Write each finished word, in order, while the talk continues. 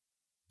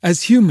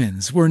As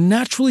humans, we're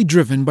naturally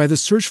driven by the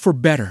search for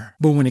better.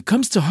 But when it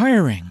comes to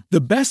hiring,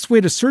 the best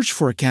way to search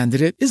for a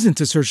candidate isn't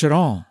to search at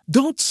all.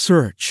 Don't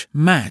search,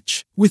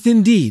 match with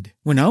Indeed.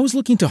 When I was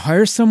looking to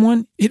hire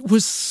someone, it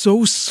was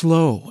so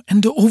slow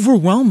and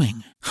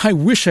overwhelming. I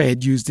wish I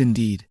had used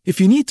Indeed.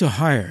 If you need to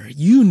hire,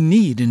 you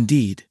need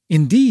Indeed.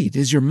 Indeed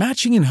is your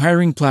matching and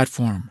hiring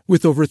platform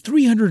with over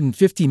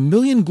 350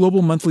 million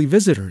global monthly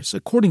visitors,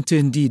 according to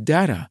Indeed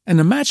data, and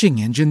a matching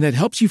engine that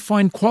helps you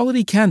find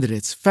quality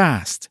candidates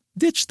fast.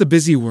 Ditch the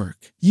busy work.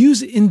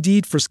 Use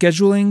Indeed for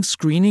scheduling,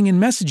 screening,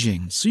 and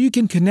messaging so you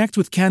can connect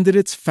with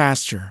candidates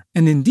faster.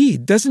 And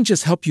Indeed doesn't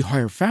just help you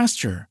hire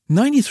faster.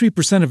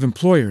 93% of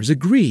employers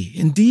agree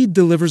Indeed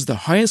delivers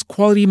the highest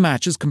quality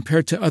matches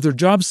compared to other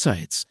job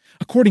sites,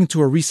 according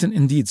to a recent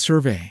Indeed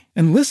survey.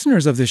 And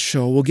listeners of this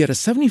show will get a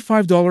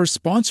 $75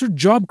 sponsored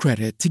job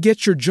credit to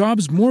get your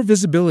jobs more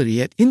visibility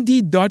at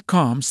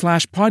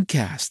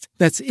Indeed.com/podcast.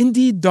 That's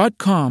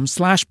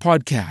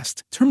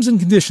Indeed.com/podcast. Terms and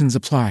conditions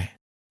apply.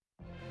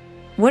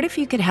 What if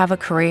you could have a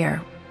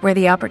career where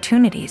the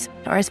opportunities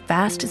are as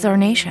vast as our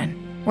nation,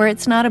 where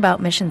it's not about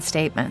mission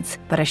statements,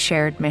 but a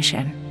shared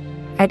mission?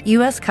 At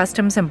U.S.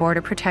 Customs and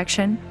Border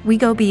Protection, we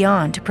go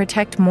beyond to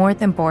protect more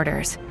than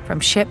borders. From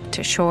ship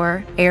to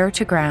shore, air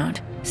to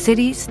ground,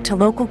 cities to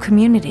local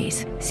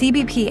communities,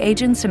 CBP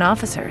agents and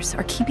officers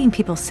are keeping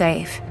people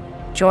safe.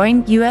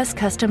 Join U.S.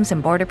 Customs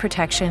and Border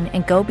Protection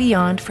and go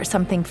beyond for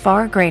something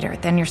far greater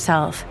than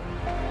yourself.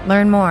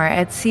 Learn more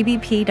at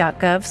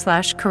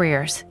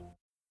cbp.gov/careers.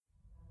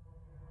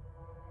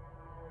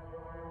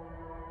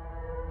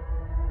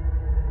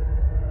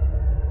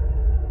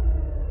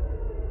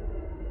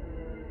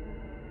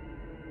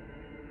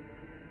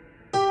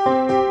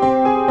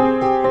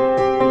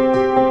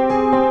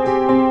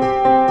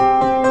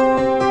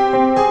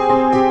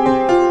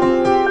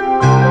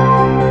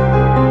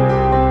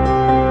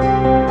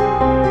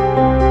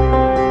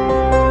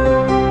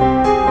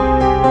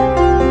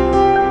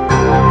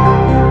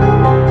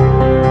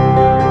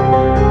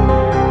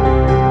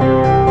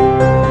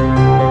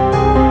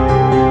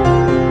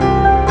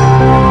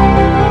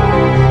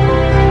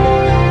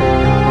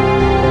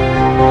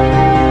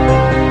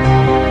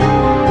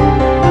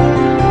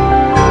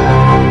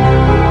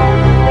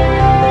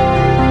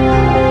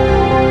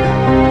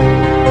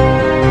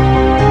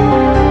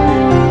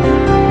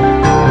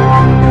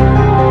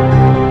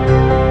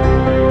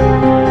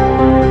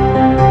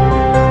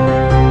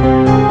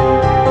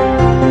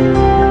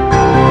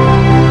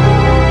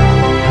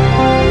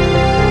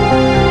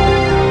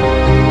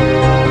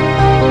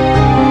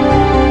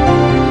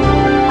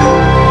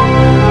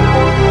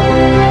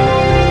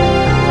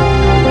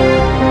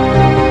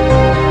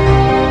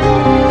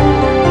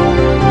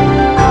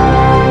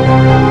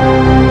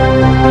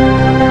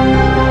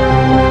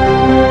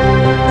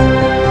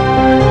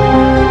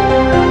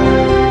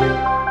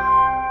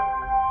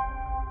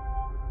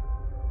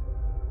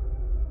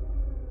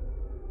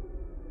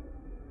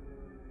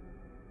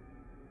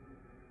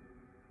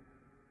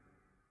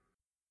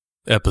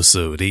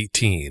 Episode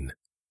 18.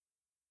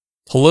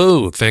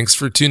 Hello, thanks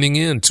for tuning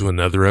in to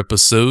another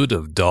episode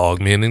of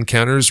Dogman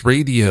Encounters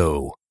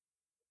Radio.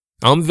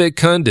 I'm Vic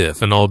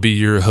Cundiff, and I'll be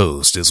your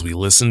host as we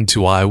listen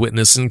to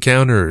eyewitness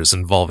encounters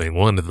involving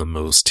one of the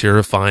most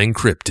terrifying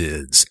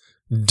cryptids,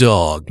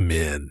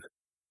 dogmen.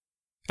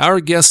 Our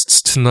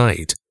guests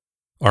tonight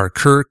are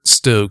Kirk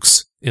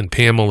Stokes and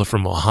Pamela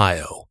from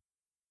Ohio.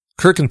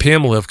 Kirk and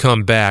Pamela have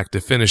come back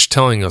to finish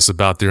telling us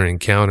about their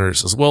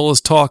encounters as well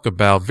as talk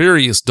about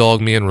various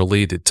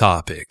Dogman-related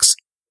topics.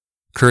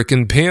 Kirk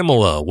and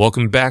Pamela,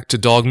 welcome back to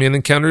Dogman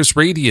Encounters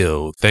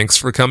Radio. Thanks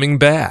for coming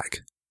back.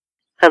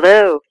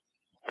 Hello.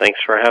 Thanks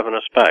for having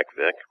us back,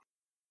 Vic.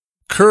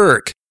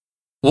 Kirk,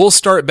 we'll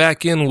start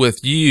back in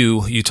with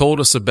you. You told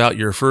us about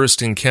your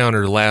first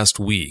encounter last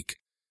week.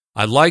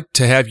 I'd like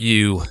to have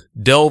you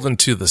delve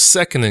into the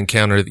second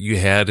encounter that you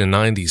had in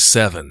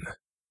 97.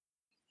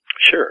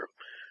 Sure.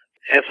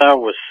 As I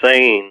was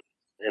saying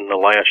in the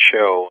last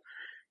show,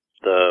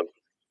 the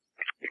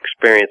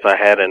experience I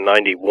had in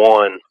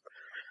 91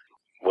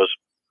 was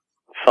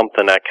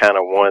something I kind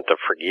of wanted to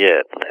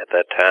forget at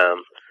that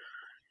time.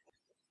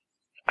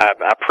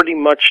 I pretty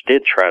much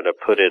did try to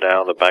put it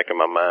out of the back of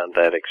my mind,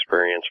 that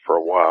experience, for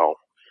a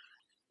while.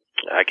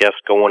 I guess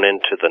going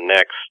into the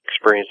next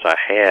experience I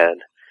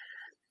had,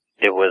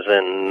 it was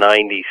in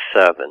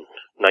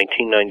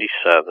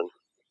 1997.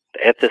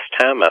 At this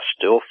time, I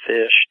still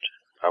fished.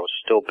 I was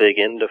still big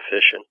into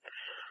fishing.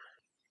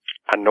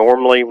 I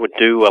normally would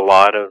do a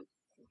lot of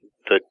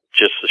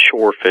just the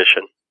shore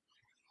fishing,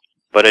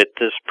 but at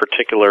this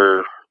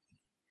particular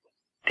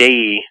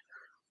day,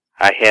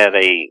 I had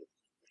a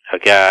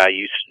guy I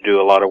used to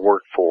do a lot of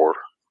work for,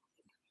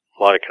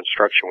 a lot of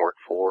construction work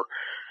for,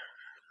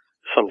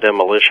 some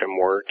demolition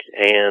work,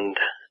 and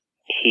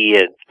he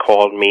had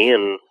called me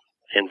and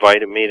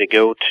invited me to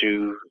go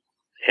to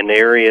an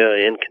area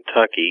in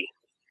Kentucky,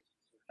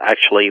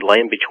 actually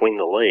land between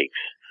the lakes,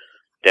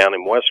 down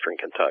in western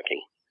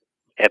Kentucky.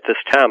 At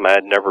this time, I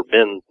had never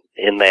been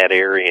in that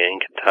area in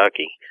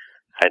Kentucky.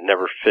 I'd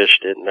never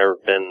fished it, never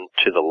been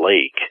to the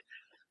lake.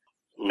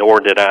 nor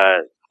did I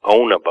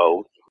own a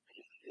boat.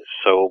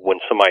 So when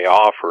somebody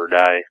offered,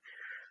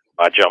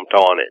 I jumped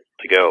on it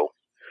to go.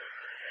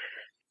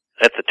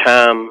 At the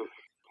time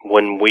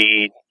when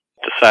we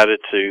decided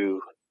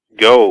to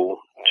go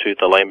to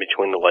the Land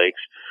Between the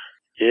Lakes,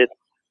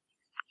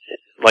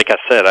 like I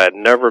said, I'd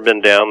never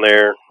been down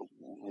there.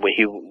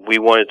 We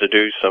wanted to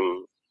do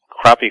some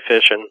crappie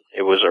fishing.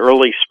 It was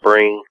early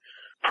spring,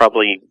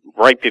 probably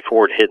right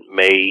before it hit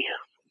May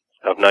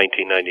of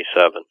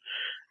 1997,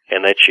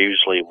 and that's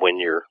usually when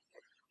your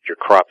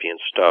crappie and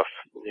stuff.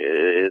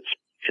 It's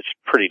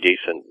pretty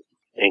decent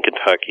in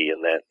Kentucky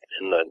in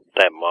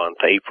that month,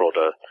 April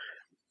to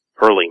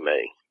early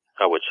May,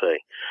 I would say.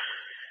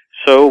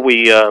 So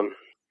we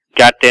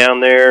got down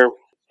there,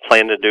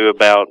 planned to do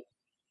about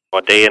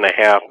a day and a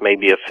half,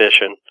 maybe, of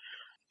fishing.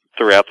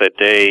 Throughout that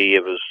day,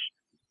 it was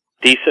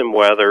decent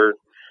weather,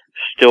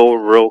 still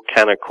real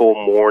kind of cool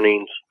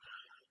mornings,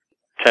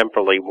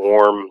 temperately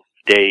warm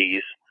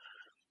days.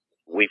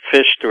 We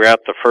fished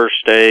throughout the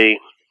first day,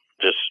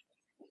 just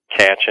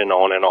catching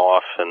on and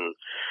off, and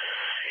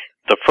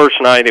the first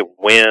night it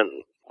went,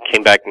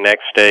 came back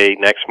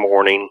next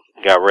morning,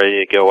 got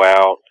ready to go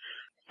out.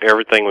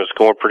 Everything was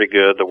going pretty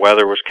good. The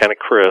weather was kind of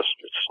crisp.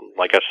 It's,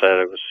 like I said,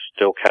 it was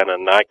still kind of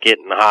not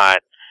getting hot,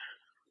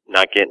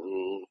 not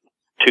getting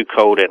too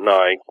cold at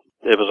night.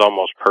 It was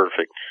almost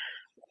perfect.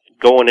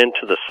 Going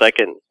into the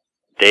second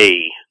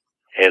day,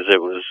 as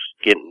it was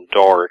getting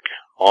dark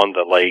on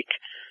the lake,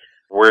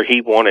 where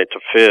he wanted to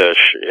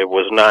fish, it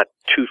was not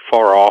too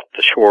far off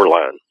the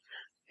shoreline.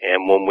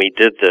 And when we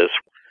did this,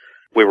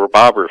 we were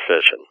bobber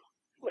fishing.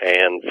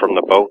 And from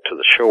the boat to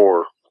the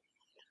shore,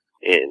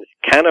 and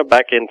kind of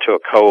back into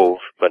a cove,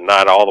 but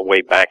not all the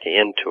way back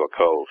into a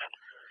cove.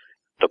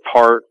 The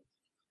part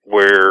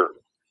where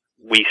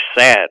we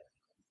sat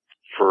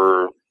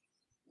for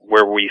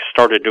where we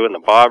started doing the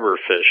bobber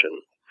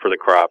fishing for the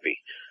crappie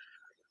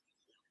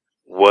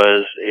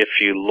was, if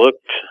you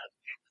looked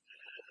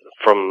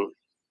from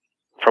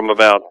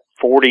about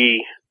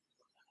 40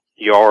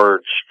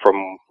 yards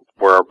from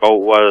where our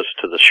boat was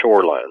to the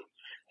shoreline,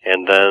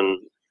 and then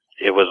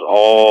it was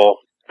all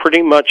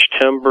pretty much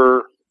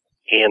timber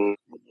and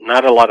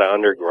not a lot of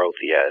undergrowth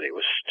yet. It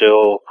was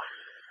still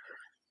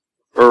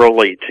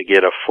early to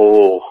get a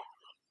full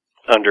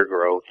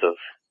undergrowth of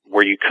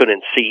where you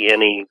couldn't see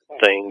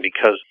anything,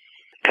 because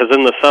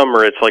in the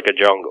summer it's like a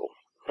jungle.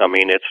 I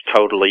mean, it's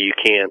totally, you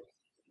can't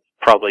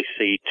probably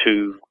see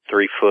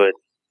 2-3 foot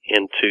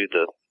into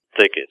the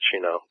thickets,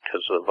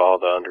 because of all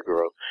the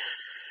undergrowth.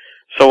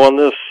 So on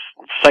this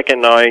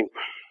second night,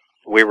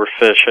 we were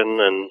fishing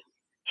and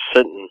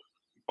sitting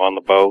on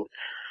the boat.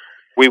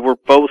 We were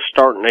both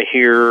starting to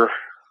hear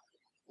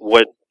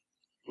what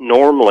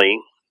normally,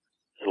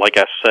 like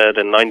I said,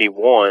 in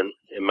 91,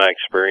 in my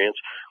experience,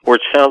 where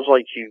it sounds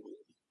like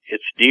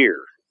it's deer.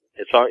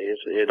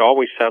 It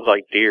always sounds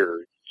like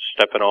deer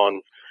stepping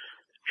on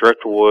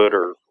driftwood,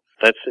 or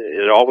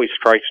it always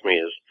strikes me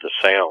as the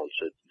sounds.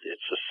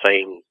 It's the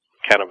same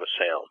kind of a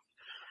sound.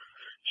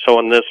 So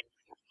in this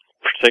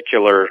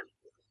particular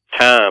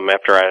time,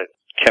 after I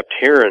kept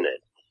hearing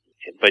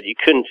it, but you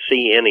couldn't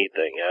see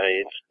anything.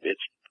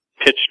 It's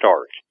pitch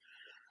dark.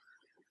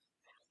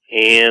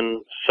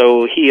 And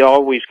so he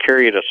always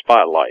carried a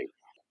spotlight.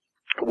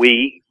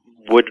 We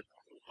would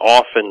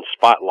often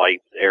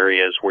spotlight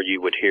areas where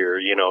you would hear,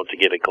 to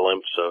get a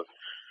glimpse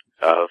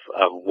of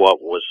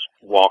what was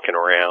walking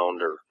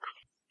around, or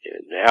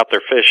out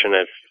there fishing.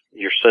 If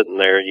you're sitting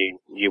there,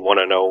 you want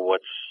to know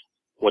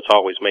what's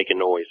always making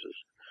noises.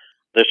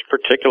 This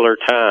particular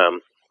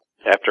time,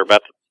 after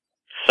about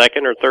the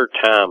second or third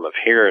time of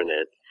hearing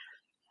it,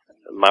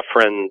 my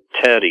friend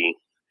Teddy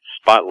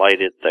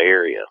spotlighted the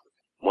area.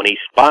 When he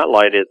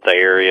spotlighted the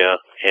area,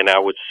 and I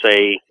would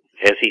say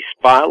as he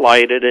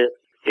spotlighted it,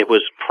 it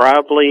was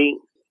probably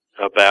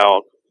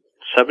about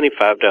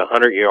 75 to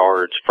 100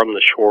 yards from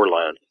the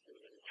shoreline,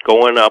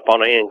 going up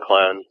on an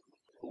incline.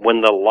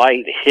 When the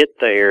light hit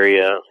the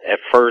area, at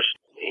first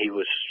he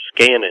was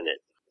scanning it.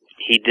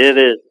 He did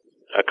it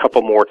a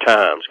couple more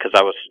times because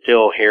I was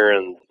still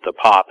hearing the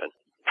popping.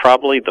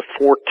 Probably the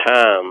fourth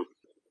time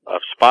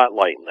of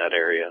spotlighting that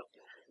area,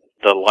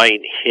 the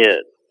light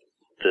hit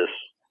this.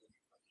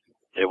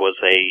 It was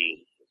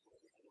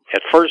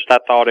at first I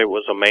thought it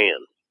was a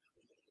man.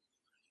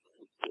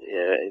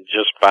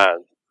 Just by,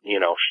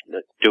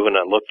 doing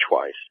a look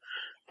twice.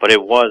 But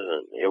it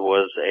wasn't. It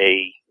was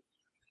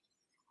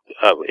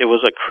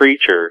a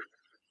creature,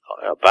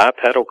 a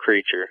bipedal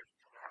creature,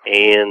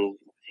 and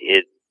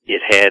it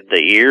had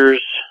the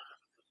ears.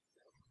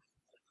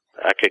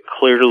 I could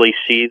clearly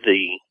see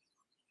the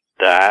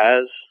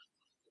eyes,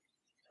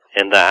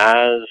 and the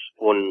eyes,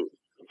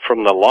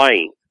 from the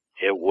light,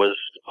 it was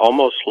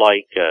almost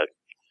like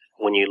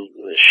when you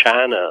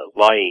shine a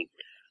light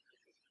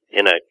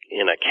in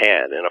a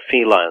cat, in a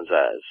feline's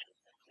eyes.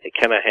 It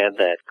kind of had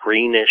that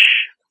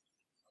greenish,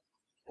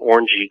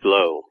 orangey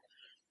glow,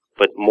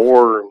 but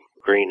more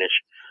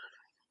greenish,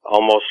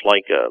 almost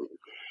like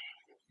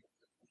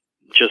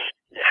just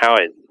how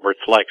it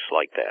reflects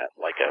like that,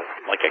 like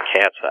a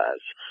cat's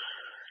eyes.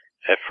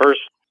 At first,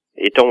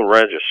 it don't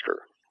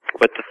register.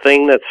 But the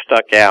thing that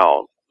stuck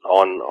out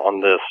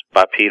on this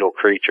bipedal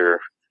creature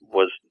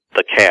was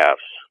the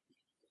calves.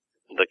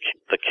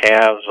 The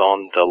calves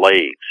on the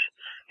legs.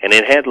 And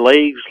it had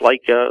legs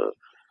like a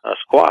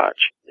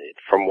squatch.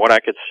 From what I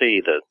could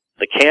see, the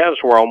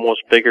calves were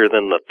almost bigger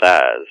than the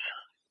thighs.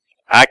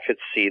 I could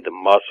see the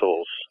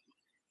muscles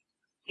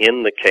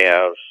in the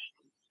calves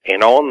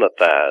and on the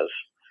thighs.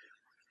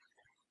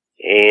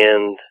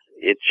 And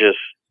it just,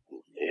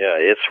 yeah,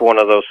 it's one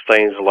of those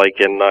things like,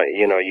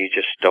 you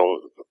just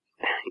don't,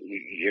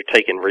 you're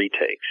taking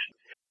retakes.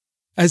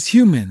 As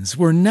humans,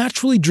 we're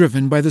naturally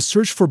driven by the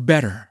search for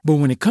better. But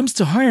when it comes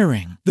to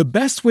hiring, the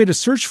best way to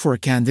search for a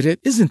candidate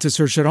isn't to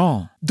search at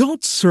all.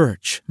 Don't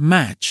search,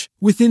 match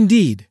with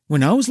Indeed.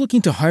 When I was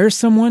looking to hire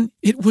someone,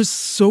 it was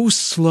so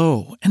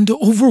slow and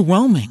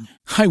overwhelming.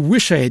 I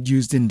wish I had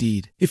used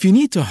Indeed. If you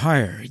need to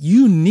hire,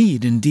 you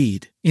need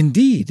Indeed.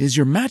 Indeed is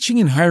your matching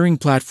and hiring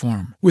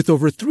platform with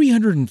over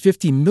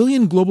 350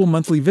 million global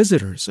monthly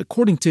visitors,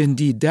 according to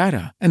Indeed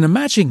data, and a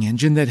matching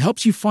engine that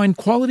helps you find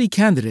quality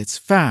candidates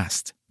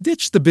fast.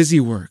 Ditch the busy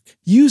work.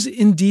 Use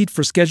Indeed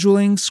for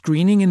scheduling,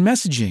 screening, and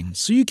messaging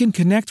so you can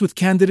connect with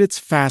candidates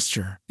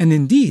faster. And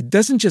Indeed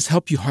doesn't just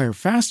help you hire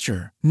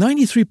faster.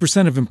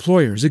 93% of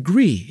employers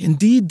agree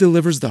Indeed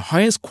delivers the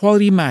highest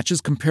quality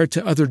matches compared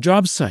to other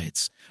job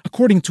sites,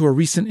 according to a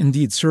recent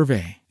Indeed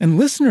survey. And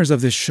listeners of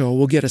this show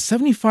will get a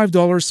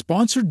 $75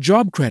 sponsored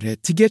job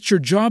credit to get your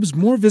jobs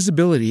more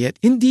visibility at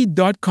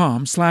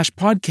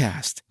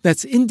Indeed.com/podcast.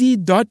 That's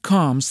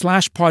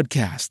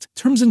Indeed.com/podcast.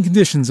 Terms and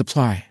conditions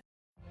apply.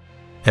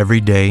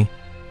 Every day,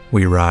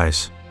 we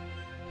rise,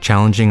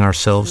 challenging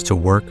ourselves to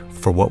work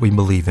for what we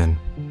believe in.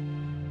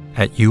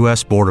 At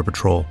U.S. Border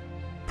Patrol,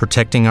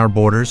 protecting our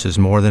borders is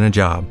more than a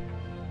job.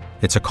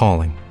 It's a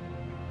calling.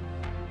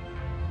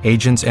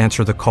 Agents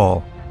answer the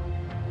call,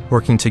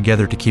 working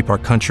together to keep our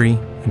country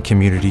and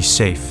communities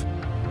safe.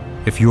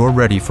 If you're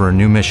ready for a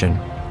new mission,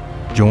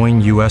 join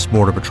U.S.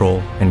 Border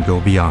Patrol and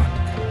go beyond.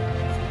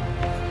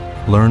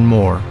 Learn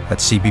more at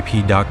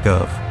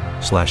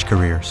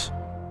cbp.gov/careers.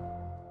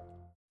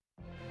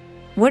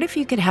 What if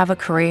you could have a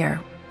career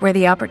where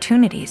the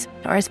opportunities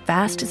are as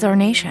vast as our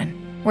nation,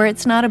 where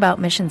it's not about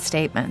mission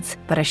statements,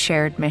 but a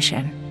shared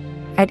mission?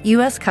 At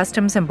U.S.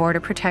 Customs and Border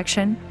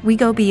Protection, we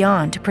go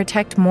beyond to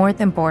protect more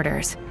than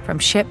borders. From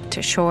ship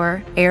to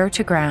shore, air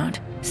to ground,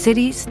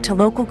 cities to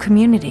local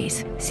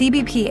communities,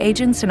 CBP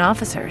agents and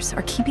officers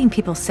are keeping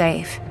people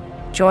safe.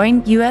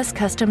 Join U.S.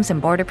 Customs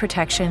and Border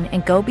Protection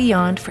and go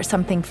beyond for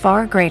something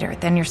far greater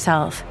than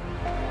yourself.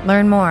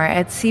 Learn more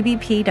at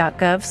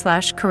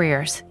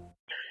cbp.gov/careers.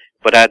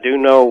 But I do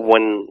know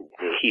when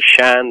he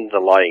shined the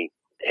light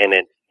and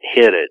it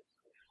hit it,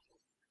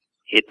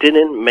 it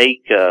didn't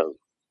make a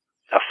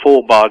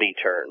full body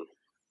turn.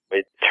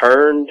 It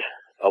turned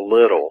a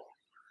little,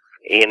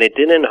 and it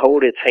didn't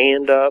hold its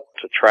hand up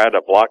to try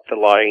to block the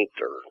light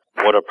or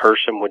what a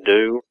person would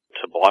do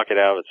to block it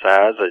out of its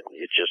eyes.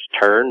 It just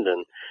turned,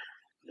 and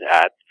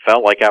I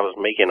felt like I was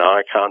making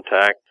eye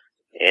contact,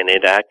 and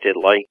it acted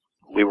like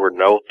we were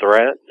no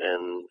threat,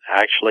 and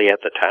actually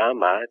at the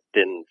time I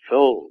didn't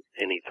feel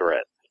any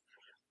threat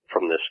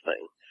from this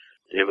thing.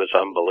 It was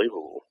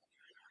unbelievable.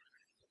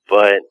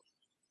 But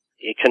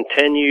it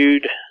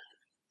continued,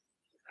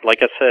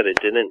 like I said, it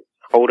didn't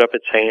hold up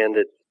its hand.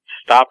 It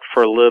stopped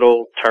for a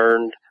little,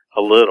 turned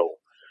a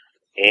little,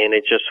 and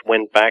it just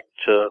went back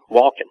to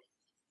walking.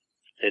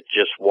 It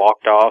just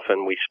walked off,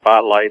 and we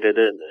spotlighted it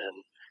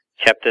and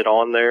kept it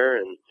on there,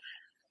 and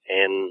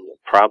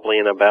probably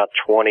in about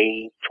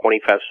 20,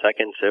 25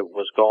 seconds, it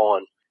was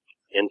gone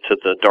into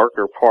the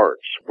darker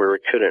parts where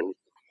it couldn't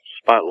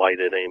spotlight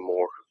it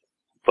anymore.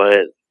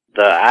 But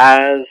the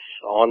eyes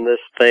on this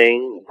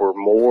thing were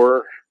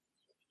more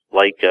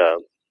like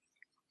an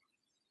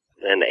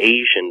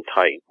Asian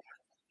type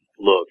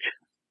look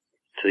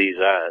to these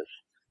eyes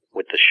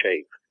with the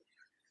shape.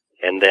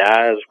 And the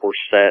eyes were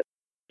set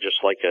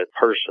just like a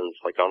person's,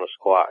 like on a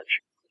squatch.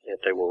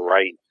 They were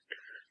right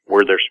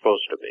where they're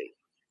supposed to be.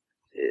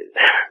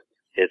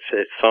 It's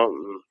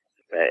something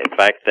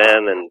back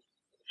then, and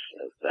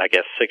I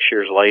guess 6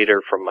 years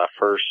later from my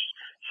first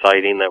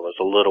sighting that was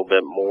a little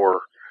bit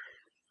more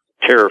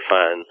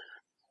terrifying,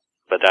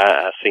 but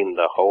I seen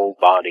the whole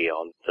body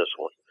on this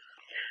one.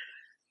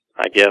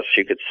 I guess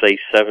you could say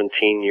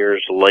 17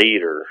 years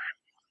later,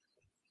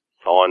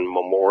 on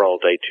Memorial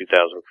Day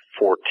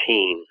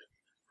 2014,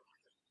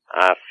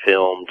 I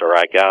filmed, or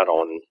I got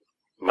on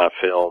my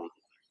film,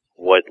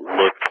 what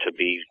looked to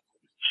be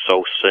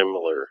so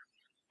similar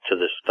to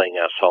this thing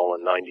I saw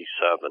in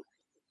 97,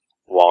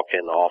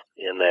 walking off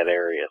in that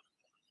area.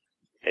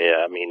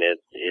 Yeah, I mean,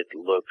 it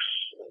looks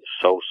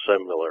so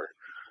similar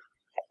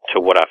to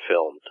what I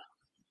filmed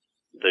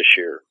this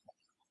year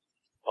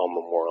on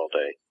Memorial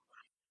Day.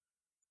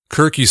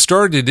 Kirk, you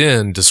started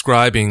in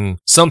describing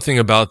something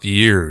about the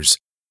ears.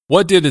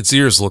 What did its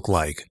ears look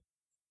like?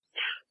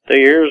 The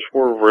ears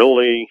were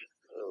really,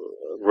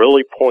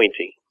 really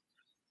pointy.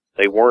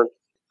 They weren't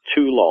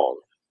too long.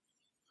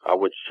 I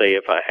would say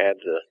if I had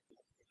to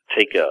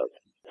take a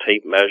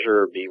tape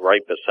measure or be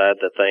right beside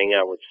the thing,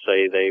 I would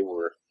say they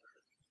were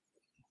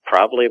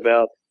probably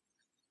about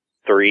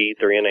 3.5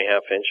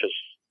 inches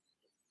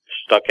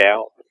stuck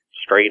out,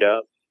 straight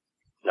up,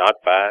 not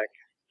back,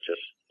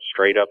 just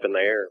straight up in the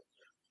air.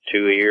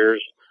 2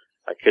 ears.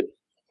 I could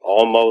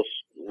almost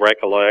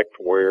recollect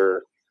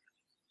where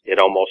it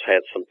almost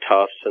had some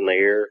tufts in the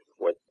ear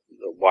with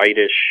the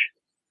whitish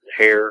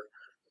hair,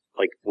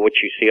 like what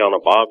you see on a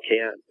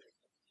bobcat.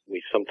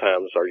 We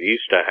sometimes are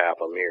used to have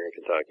them here in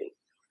Kentucky.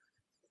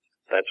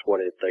 That's what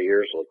the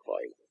ears look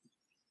like,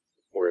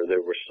 where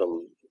there was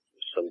some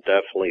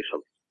definitely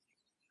some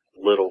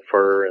little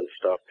fur and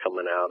stuff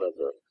coming out of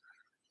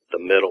the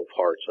middle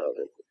parts of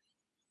it.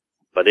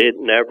 But it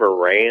never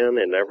ran,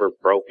 it never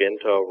broke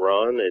into a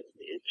run. It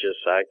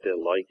just acted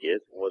like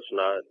it was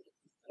not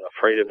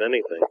afraid of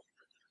anything.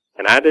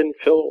 And I didn't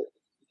feel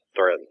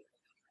threatened.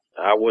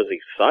 I was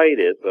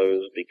excited, but it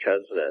was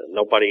because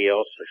nobody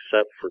else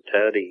except for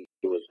Teddy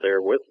was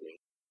there with me.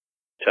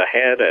 To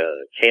have had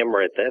a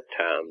camera at that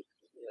time,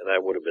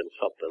 that would have been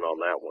something on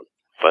that one.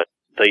 But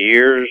the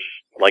ears,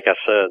 like I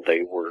said,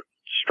 they were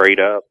straight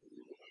up,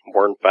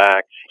 weren't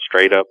back,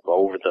 straight up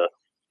over the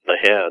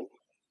head.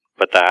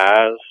 But the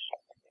eyes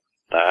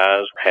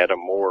had a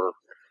more,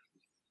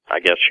 I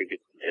guess you could,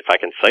 if I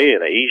can say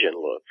it, Asian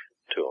look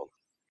to them.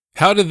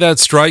 How did that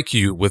strike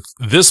you with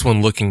this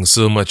one looking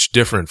so much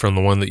different from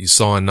the one that you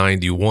saw in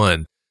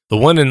 91? The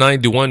one in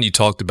 91 you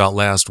talked about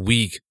last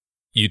week,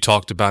 you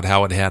talked about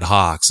how it had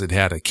hocks, it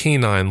had a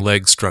canine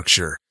leg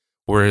structure.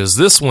 Whereas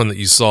this one that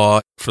you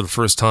saw for the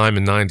first time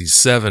in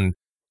 97,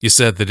 you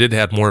said that it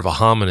had more of a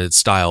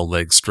hominid-style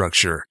leg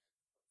structure.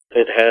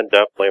 It had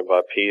definitely a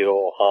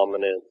bipedal,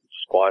 hominid,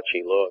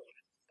 squatchy look.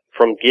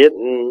 From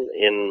getting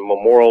in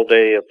Memorial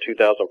Day of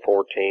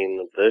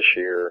 2014 this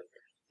year,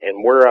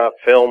 and where I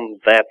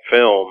filmed that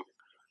film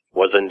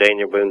was in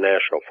Daniel Boone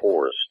National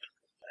Forest.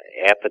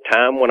 At the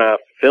time when I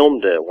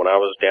filmed it, when I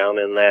was down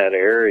in that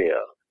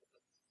area,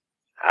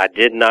 I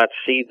did not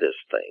see this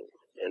thing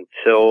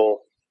until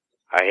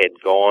I had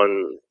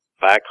gone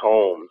back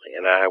home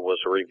and I was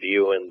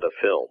reviewing the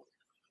film.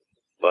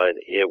 But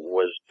it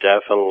was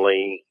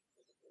definitely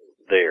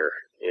there.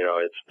 You know,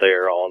 it's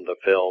there on the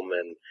film,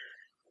 and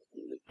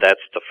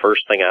that's the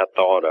first thing I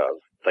thought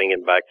of,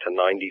 thinking back to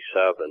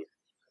 97,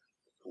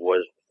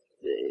 was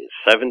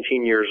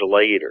 17 years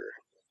later,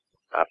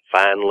 I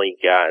finally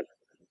got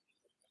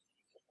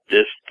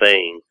this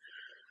thing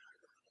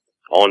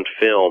on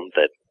film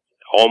that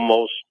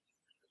almost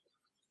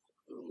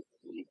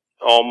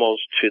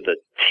to the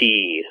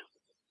T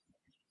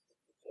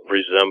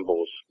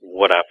resembles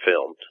what I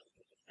filmed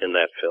in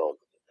that film.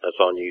 That's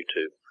on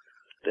YouTube.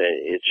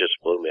 It just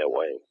blew me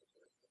away.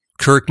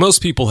 Kirk,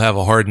 most people have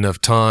a hard enough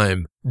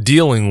time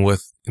dealing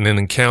with an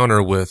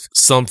encounter with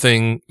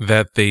something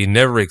that they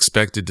never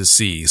expected to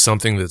see,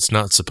 something that's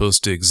not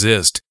supposed to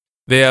exist.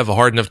 They have a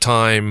hard enough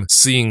time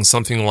seeing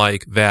something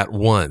like that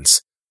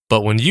once.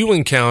 But when you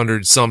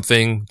encountered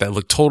something that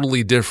looked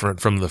totally different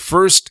from the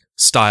first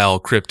style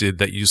cryptid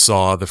that you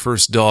saw, the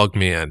first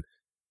Dogman,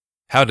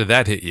 how did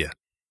that hit you?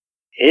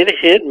 It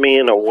hit me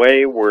in a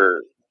way where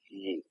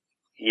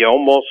you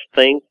almost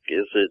think,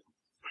 is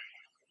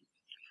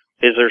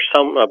there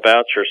something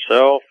about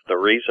yourself, the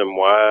reason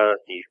why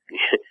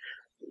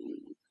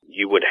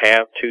you would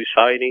have two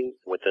sightings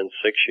within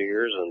 6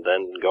 years and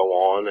then go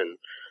on, and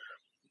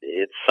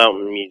it's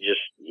something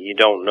you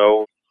don't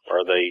know,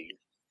 are they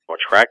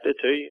attracted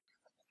to you?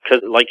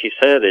 Because like you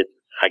said,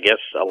 I guess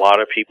a lot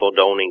of people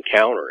don't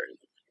encounter it.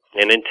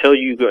 And until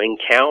you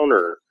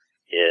encounter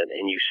it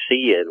and you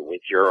see it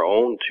with your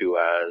own two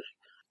eyes,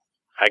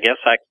 I guess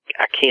I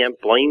can't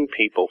blame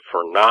people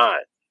for not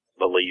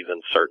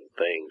believing certain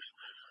things.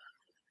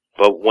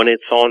 But when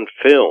it's on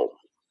film,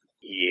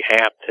 you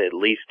have to at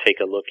least take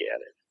a look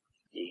at it.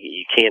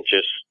 You can't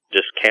just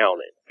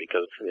discount it,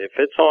 because if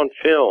it's on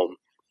film,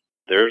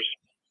 there's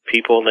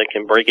people that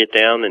can break it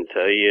down and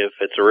tell you if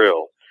it's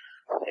real.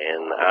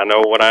 And I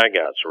know what I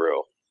got's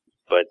real.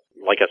 But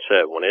like I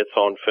said, when it's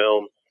on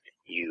film,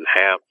 you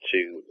have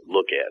to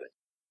look at it.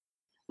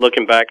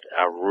 Looking back,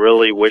 I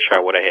really wish I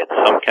would have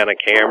had some kind of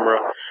camera.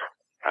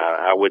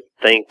 I would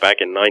think back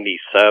in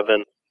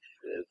 97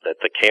 that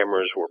the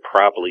cameras were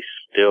probably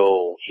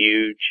still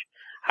huge.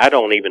 I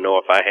don't even know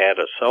if I had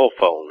a cell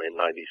phone in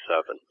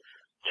 97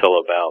 till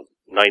about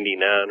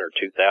 99 or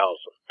 2000,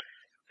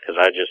 because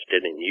I just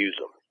didn't use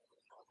them.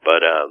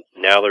 But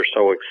now they're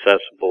so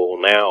accessible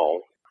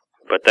now.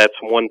 But that's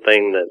one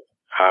thing that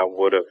I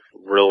would have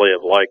really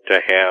have liked to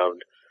have,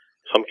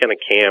 some kind of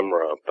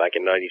camera back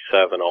in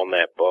 97 on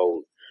that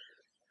boat,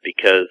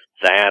 because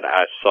that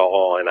I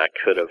saw and I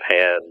could have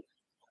had.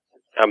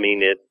 I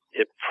mean, it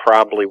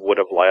probably would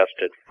have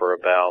lasted for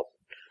about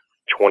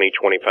 20,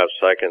 25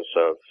 seconds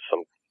of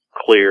some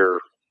clear,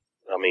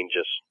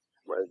 just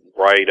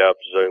right up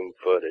zoom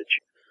footage.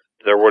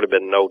 There would have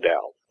been no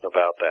doubt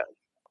about that.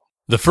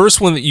 The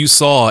first one that you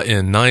saw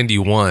in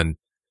 91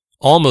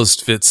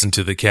 almost fits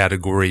into the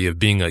category of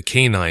being a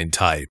canine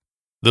type.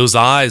 Those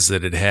eyes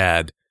that it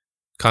had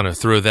kind of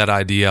throw that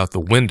idea out the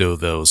window,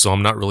 though, so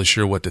I'm not really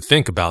sure what to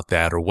think about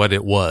that or what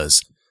it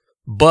was.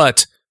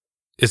 But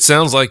it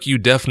sounds like you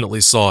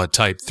definitely saw a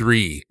Type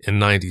 3 in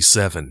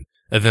 97,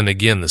 and then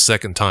again the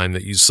second time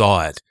that you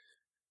saw it.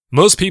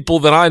 Most people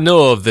that I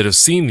know of that have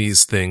seen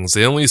these things,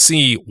 they only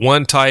see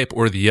one type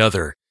or the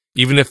other,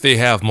 even if they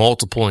have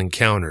multiple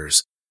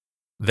encounters.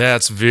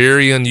 That's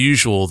very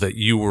unusual that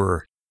you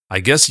were, I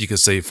guess you could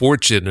say,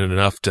 fortunate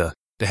enough to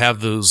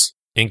have those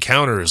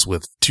encounters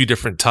with two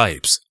different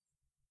types.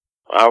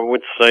 I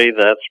would say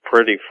that's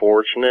pretty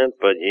fortunate,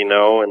 but in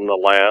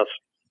the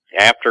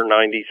after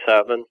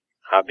 97,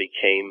 I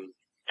became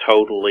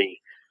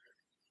totally,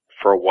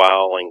 for a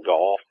while,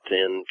 engulfed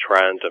in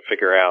trying to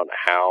figure out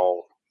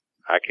how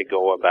I could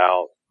go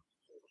about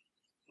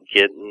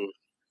getting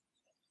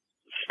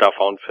stuff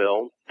on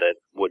film that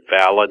would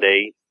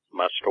validate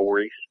my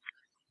stories.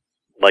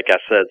 Like I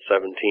said,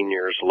 17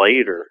 years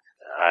later,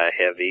 I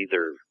have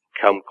either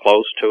come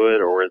close to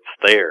it or it's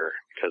there,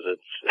 because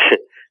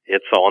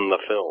it's on the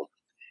film.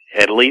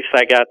 At least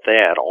I got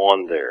that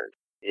on there.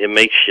 It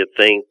makes you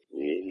think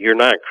you're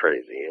not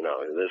crazy,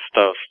 this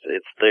stuff,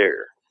 it's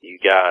there. You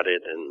got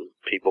it, and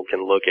people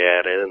can look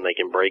at it, and they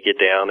can break it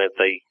down if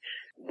they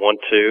want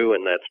to,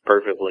 and that's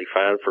perfectly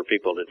fine for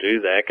people to do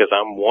that, because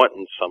I'm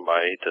wanting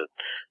somebody to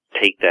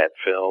take that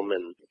film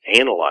and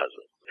analyze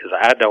it, because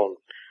I don't,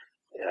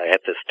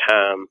 at this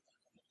time,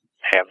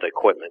 have the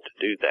equipment to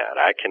do that.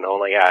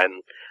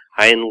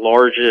 I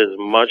enlarge it as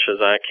much as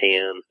I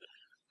can.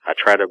 I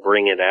try to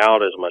bring it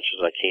out as much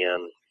as I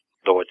can,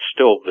 though it's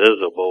still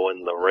visible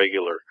in the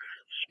regular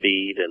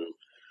speed and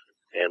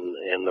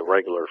the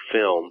regular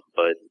film,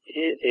 but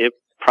it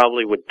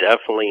probably would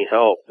definitely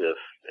help if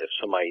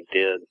somebody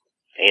did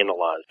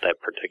analyze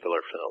that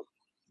particular film.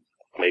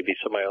 Maybe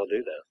somebody will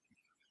do that.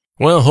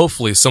 Well,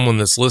 hopefully someone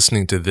that's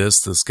listening to this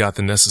that's got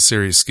the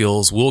necessary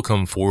skills will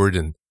come forward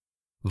and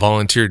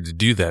volunteer to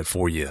do that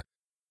for you.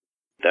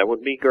 That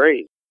would be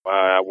great.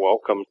 I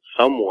welcome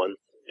someone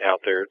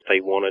out there, if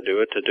they want to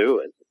do it.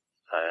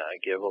 I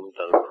give them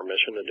the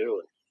permission to do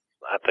it.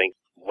 I think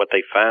what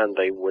they find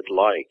they would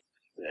like,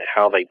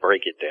 how they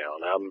break it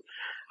down.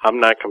 I'm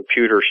not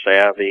computer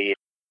savvy.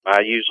 I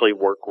usually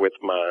work with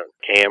my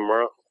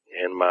camera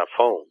and my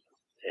phone,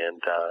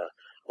 and a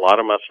lot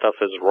of my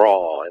stuff is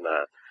raw, and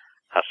I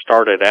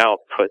started out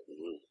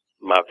putting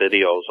my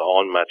videos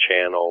on my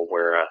channel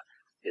where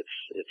it's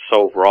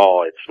so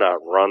raw, it's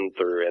not run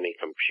through any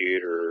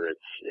computer,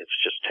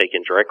 it's just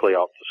taken directly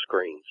off the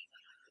screens.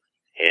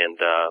 And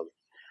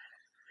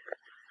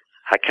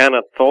I kind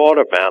of thought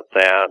about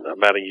that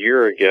about a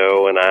year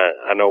ago, and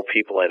I know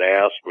people had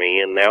asked me,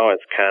 and now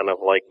it's kind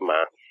of like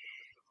my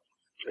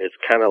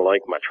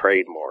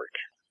trademark.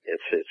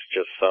 It's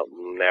just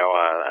something now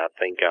I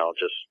think I'll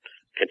just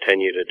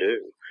continue to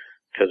do,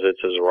 because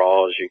it's as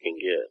raw as you can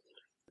get.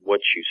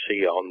 What you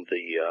see on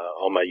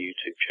my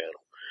YouTube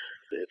channel,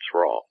 it's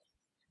raw.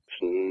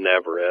 It's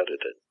never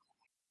edited.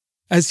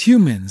 As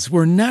humans,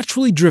 we're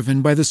naturally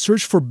driven by the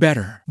search for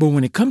better. But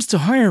when it comes to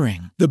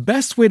hiring, the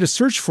best way to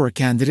search for a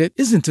candidate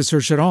isn't to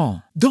search at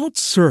all. Don't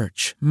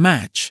search,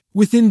 match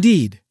with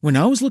Indeed. When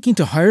I was looking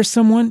to hire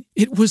someone,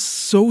 it was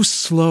so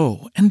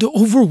slow and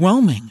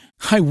overwhelming.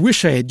 I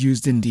wish I had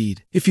used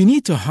Indeed. If you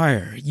need to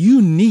hire,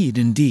 you need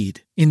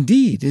Indeed.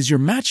 Indeed is your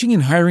matching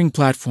and hiring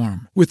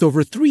platform with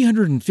over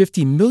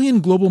 350 million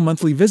global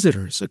monthly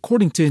visitors,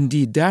 according to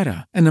Indeed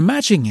data, and a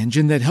matching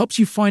engine that helps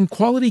you find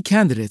quality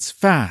candidates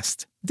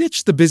fast.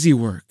 Ditch the busy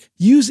work.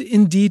 Use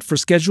Indeed for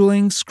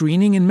scheduling,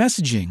 screening, and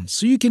messaging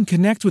so you can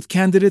connect with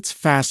candidates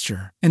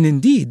faster. And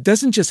Indeed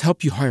doesn't just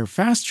help you hire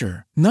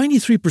faster.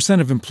 93%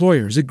 of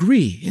employers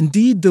agree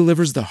Indeed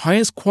delivers the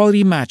highest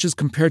quality matches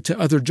compared to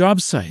other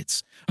job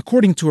sites,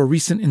 according to a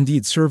recent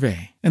Indeed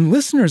survey. And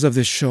listeners of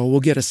this show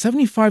will get a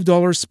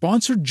 $75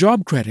 sponsored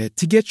job credit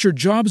to get your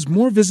jobs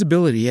more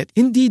visibility at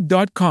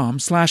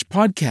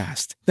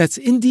Indeed.com/podcast. That's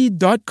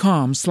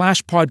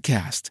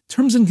Indeed.com/podcast.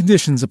 Terms and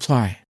conditions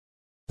apply.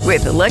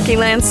 With the Lucky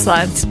Land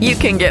Slots, you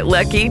can get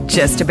lucky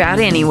just about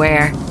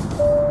anywhere.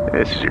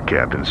 This is your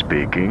captain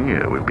speaking.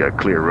 We've got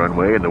clear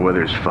runway and the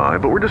weather's fine,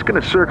 but we're just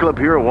going to circle up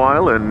here a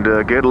while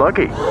and get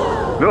lucky.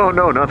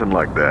 No, nothing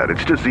like that.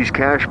 It's just these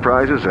cash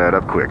prizes add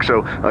up quick.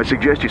 So I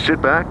suggest you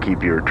sit back,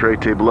 keep your tray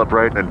table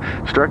upright, and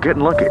start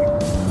getting lucky.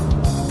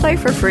 Play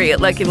for free at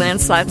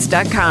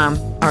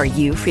LuckyLandSlots.com. Are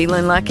you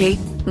feeling lucky?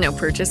 No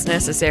purchase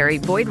necessary.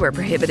 Void where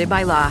prohibited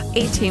by law.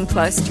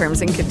 18+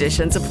 terms and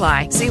conditions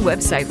apply. See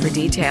website for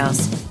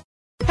details.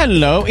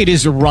 Hello, it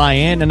is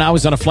Ryan, and I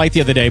was on a flight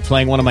the other day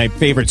playing one of my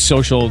favorite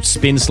social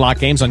spin slot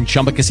games on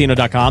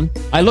ChumbaCasino.com.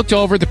 I looked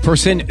over at the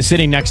person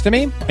sitting next to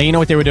me, and you know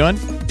what they were doing?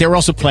 They were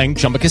also playing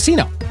Chumba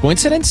Casino.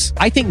 Coincidence?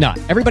 I think not.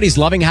 Everybody's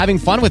loving having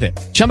fun with it.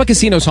 Chumba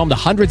Casino is home to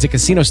hundreds of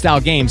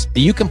casino-style games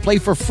that you can play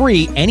for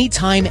free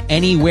anytime,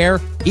 anywhere,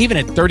 even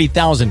at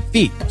 30,000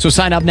 feet. So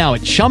sign up now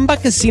at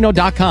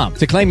ChumbaCasino.com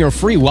to claim your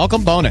free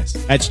welcome bonus.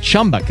 That's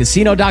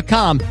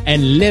ChumbaCasino.com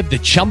and live the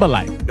Chumba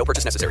life. No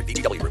purchase necessary.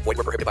 VGW. Void where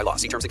prohibited by law.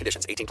 See terms and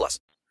conditions. 18+.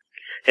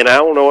 And I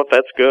don't know if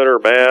that's good or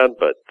bad,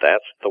 but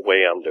that's the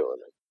way I'm doing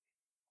it.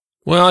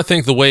 Well, I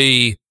think the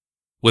way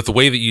with the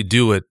way that you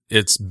do it,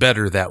 it's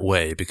better that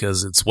way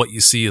because it's what you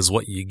see is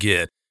what you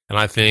get. And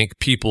I think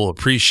people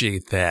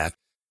appreciate that.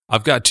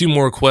 I've got 2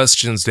 more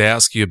questions to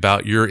ask you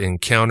about your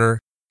encounter.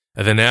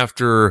 And then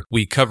after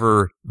we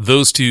cover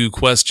those 2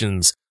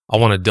 questions, I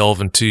want to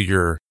delve into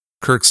your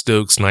Kirk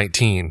Stokes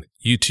 19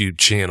 YouTube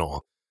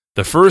channel.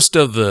 The first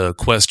of the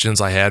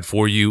questions I had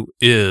for you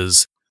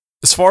is,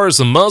 as far as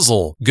the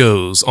muzzle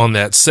goes on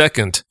that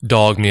second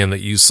Dogman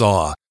that you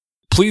saw,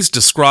 please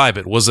describe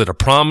it. Was it a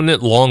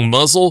prominent long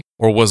muzzle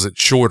or was it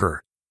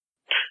shorter?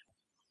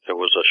 It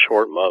was a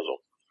short muzzle.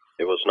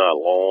 It was not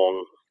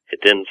long.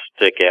 It didn't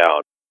stick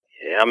out.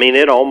 I mean,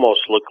 it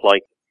almost looked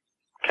like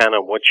kind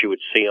of what you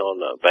would see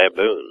on a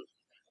baboon.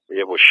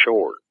 It was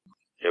short.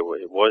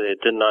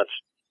 It did not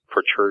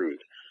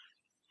protrude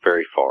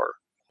very far.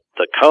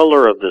 The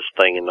color of this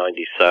thing in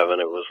 97,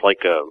 it was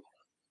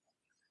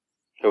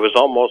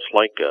almost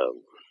like it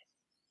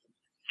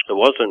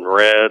wasn't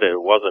red,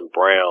 it wasn't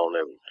brown,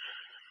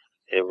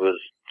 it was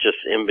just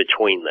in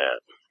between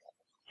that.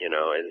 You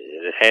know,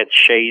 it had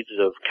shades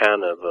of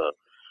kind of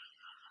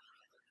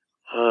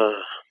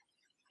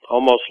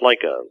almost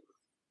like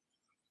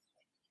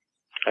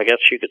I guess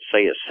you could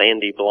say a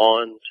sandy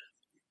blonde,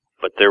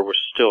 but there were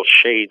still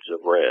shades of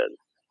red,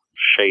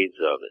 shades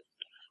of it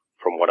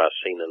from what I've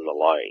seen in the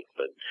light.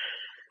 But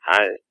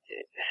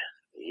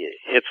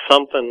it's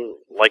something,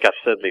 like I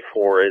said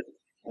before,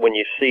 when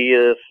you see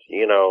it,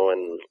 you know,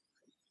 and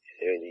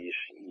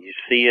you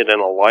see it in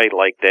a light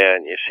like that,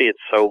 and you see it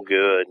so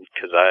good,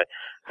 because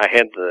I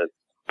had the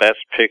best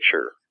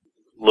picture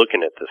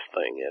looking at this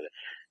thing, and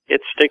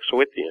it sticks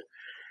with you.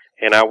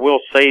 And I will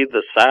say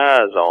the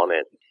size on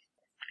it,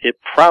 it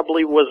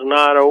probably was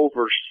not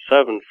over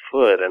 7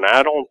 foot, and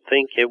I don't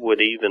think it would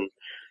even,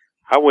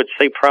 I would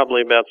say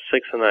probably about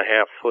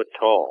 6.5 foot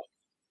tall.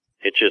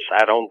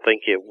 I don't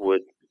think it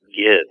would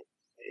get,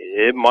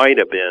 it might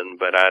have been,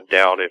 but I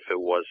doubt if it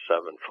was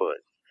 7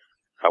 foot.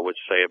 I would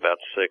say about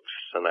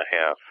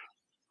 6.5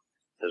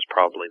 is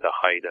probably the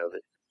height of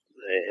it.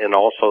 And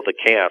also the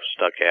calves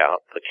stuck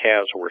out. The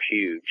calves were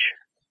huge.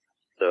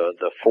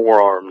 The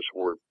forearms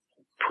were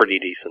pretty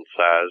decent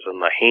size,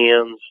 and the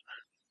hands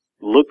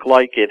looked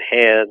like it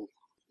had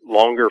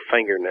longer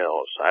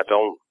fingernails. I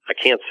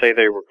can't say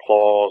they were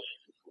claws.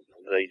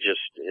 They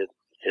just,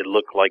 it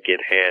looked like it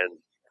had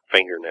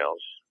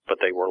fingernails, but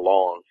they were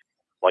long,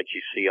 like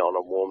you see on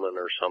a woman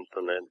or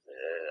something. And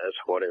that's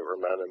what it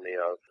reminded me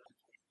of.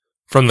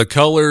 From the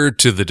color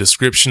to the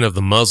description of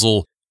the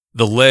muzzle,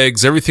 the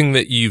legs, everything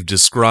that you've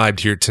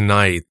described here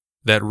tonight,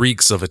 that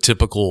reeks of a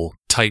typical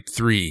Type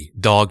 3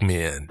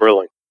 Dogman.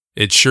 Really?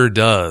 It sure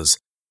does.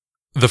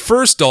 The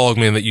first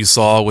Dogman that you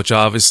saw, which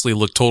obviously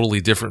looked totally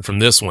different from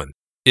this one,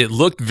 it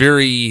looked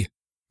very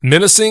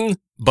menacing,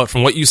 but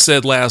from what you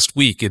said last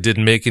week, it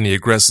didn't make any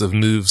aggressive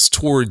moves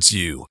towards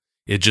you.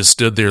 It just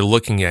stood there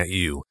looking at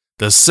you.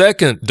 The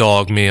second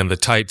Dogman, the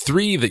Type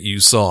 3 that you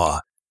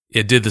saw,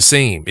 it did the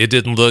same. It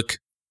didn't look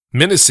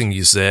menacing,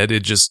 you said.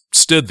 It just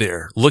stood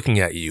there looking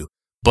at you.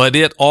 But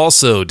it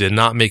also did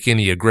not make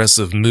any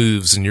aggressive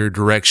moves in your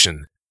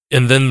direction.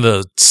 And then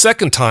the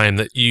second time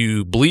that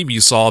you believe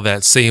you saw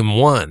that same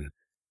one,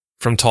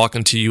 from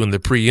talking to you in the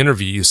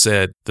pre-interview, you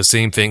said the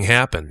same thing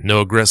happened.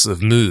 No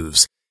aggressive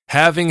moves.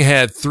 Having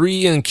had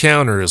 3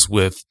 encounters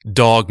with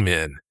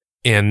Dogmen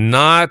and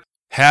not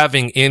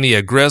having any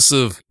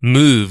aggressive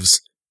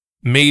moves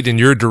made in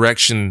your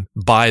direction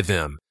by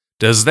them,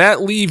 does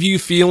that leave you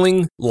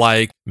feeling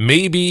like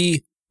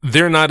maybe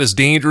they're not as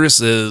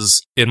dangerous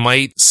as it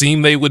might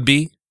seem they would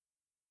be?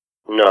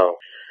 No,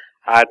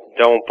 I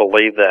don't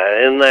believe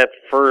that. In that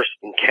first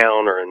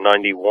encounter in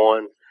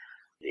 91,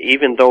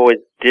 even though it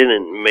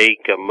didn't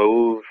make a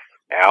move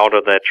out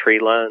of that tree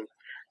line,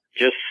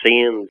 just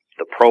seeing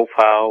the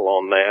profile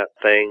on that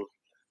thing,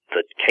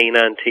 the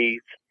canine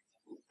teeth,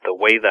 the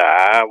way the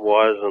eye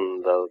was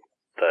and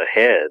the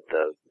head,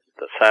 the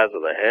size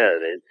of the head,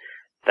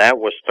 that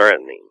was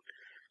threatening.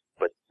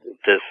 But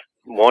this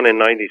one in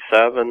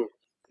 97,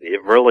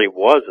 it really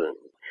wasn't.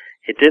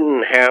 It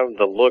didn't have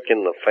the look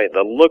in the face.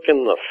 The look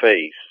in the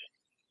face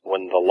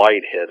when the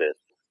light hit it,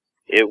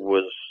 it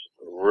was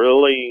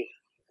really,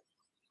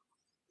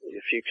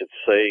 if you could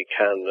say,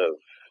 kind of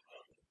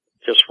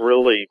just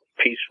really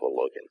peaceful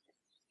looking.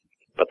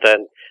 But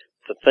then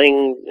the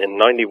thing in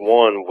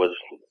 91 was,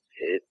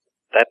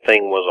 that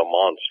thing was a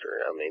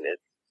monster. I mean,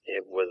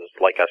 it was,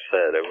 like I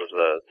said, it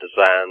was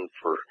designed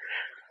for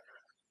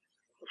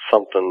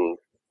something,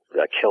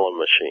 a killing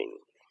machine,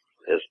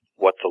 is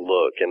what to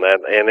look. And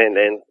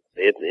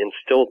it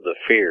instilled the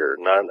fear,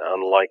 not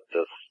unlike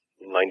this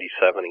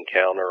 97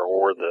 encounter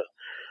or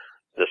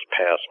this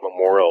past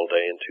Memorial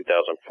Day in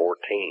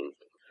 2014.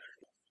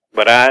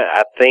 But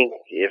I think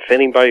if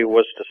anybody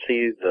was to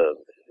see the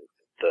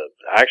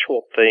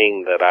actual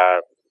thing that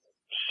I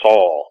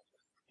saw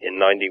in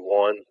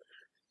 91,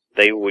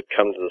 they would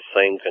come to the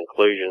same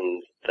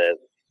conclusion that,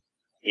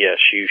 yes,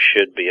 you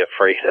should be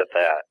afraid of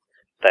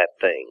that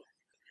thing.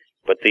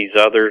 But these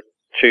other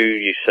 2,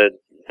 you said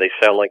they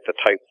sound like the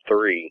Type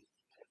 3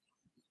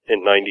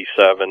 in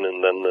 97,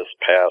 and then this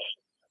past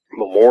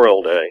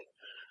Memorial Day,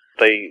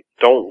 they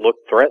don't look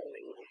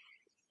threatening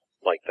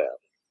like that.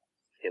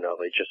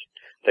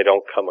 They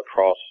don't come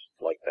across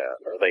like that,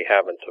 or they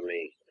haven't to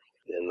me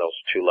in those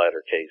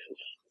 2-letter cases.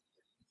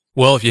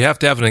 Well, if you have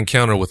to have an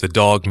encounter with a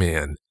dog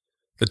man,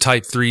 the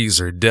type 3s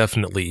are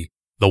definitely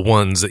the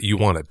ones that you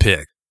want to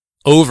pick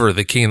over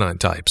the canine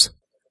types.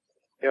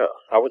 Yeah,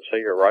 I would say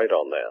you're right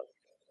on that.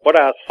 What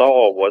I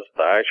saw was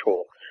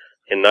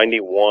in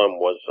 91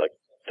 was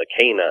the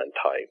canine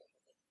type,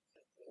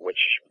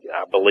 which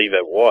I believe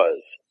it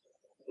was.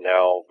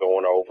 Now,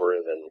 going over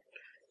it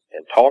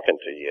and talking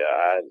to you,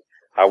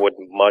 I would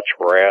much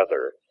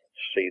rather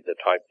see the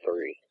type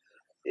 3.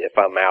 If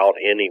I'm out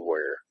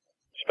anywhere,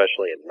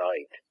 especially at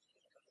night,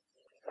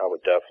 I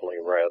would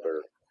definitely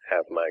rather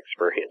have my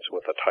experience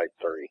with a type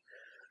 3.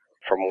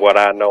 From what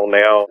I know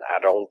now, I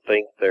don't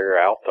think they're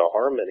out to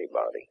harm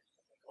anybody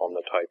on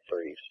the type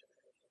 3s.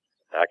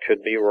 I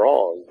could be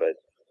wrong, but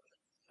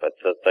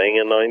the thing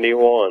in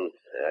 91,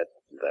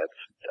 that's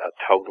a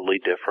totally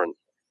different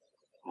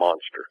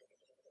monster.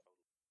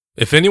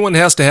 If anyone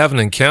has to have an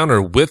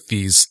encounter with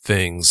these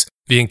things,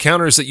 the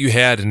encounters that you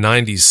had in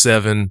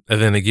 97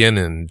 and then again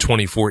in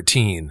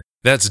 2014,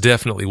 that's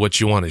definitely what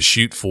you want to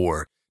shoot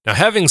for. Now,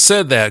 having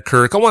said that,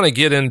 Kirk, I want to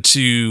get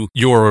into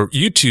your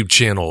YouTube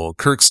channel,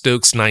 Kirk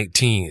Stokes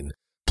 19.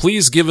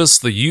 Please give us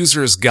the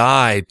user's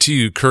guide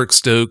to Kirk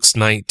Stokes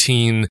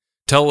 19.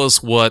 Tell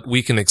us what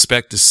we can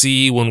expect to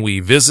see when we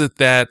visit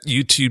that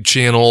YouTube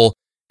channel,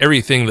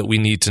 everything that we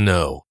need to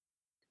know.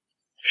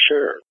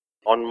 Sure.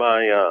 On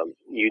my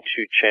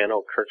YouTube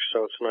channel, Kirk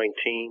Stokes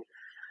 19,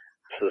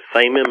 it's the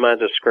same in my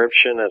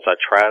description as I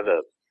try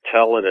to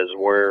tell it, as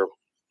where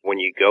when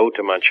you go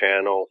to my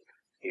channel,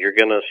 you're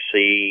going to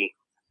see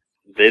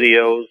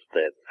videos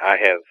that I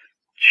have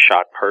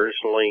shot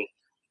personally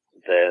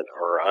that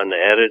are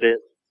unedited.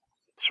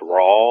 It's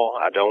raw.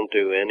 I don't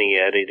do any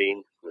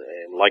editing.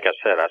 And like I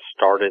said, I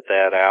started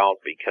that out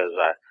because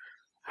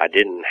I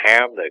didn't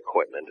have the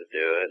equipment to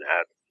do it.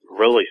 I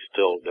really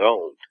still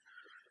don't.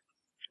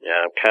 And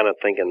I'm kind of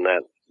thinking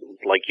that,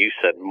 like you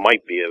said,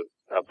 might be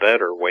a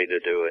better way to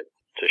do it,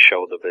 to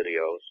show the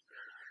videos.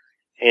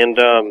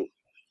 And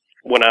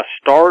when I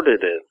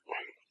started it,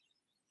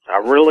 I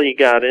really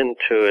got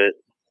into it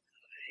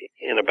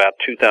in about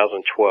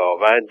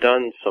 2012. I had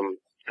done some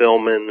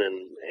filming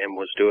and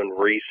was doing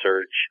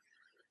research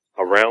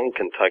around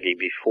Kentucky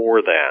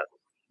before that.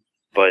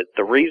 But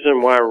the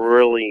reason why I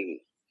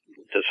really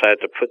decided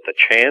to put the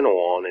channel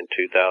on in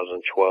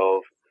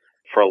 2012,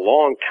 for a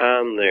long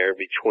time there,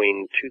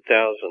 between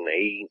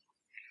 2008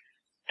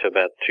 to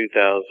about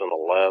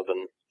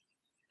 2011,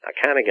 I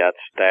kind of got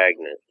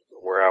stagnant,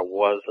 where I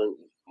wasn't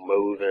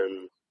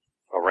moving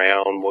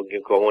around,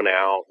 going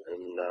out,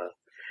 and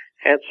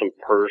had some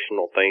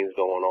personal things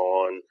going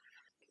on.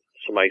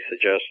 Somebody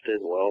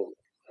suggested, well,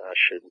 I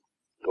should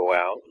go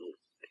out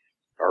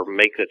or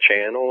make a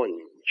channel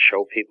and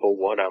show people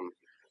what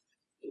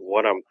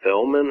I'm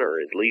filming,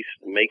 or at least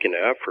make an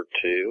effort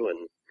to,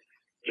 and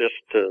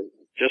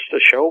just to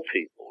show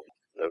people,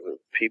 the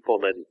people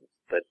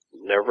that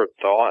never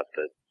thought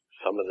that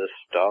some of this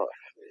stuff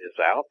is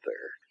out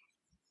there.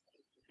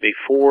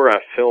 Before I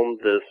filmed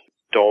this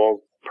dog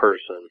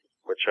person,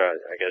 which I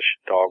guess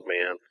dog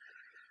man,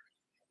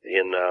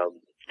 in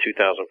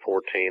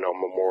 2014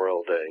 on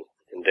Memorial Day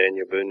in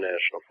Daniel Boone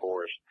National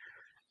Forest,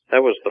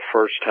 that was the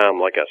first time,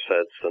 like I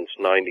said, since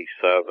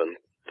 97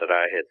 that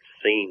I had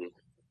seen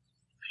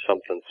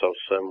something so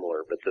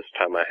similar, but this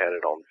time I had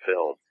it on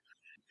film.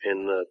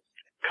 In the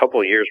couple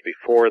of years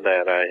before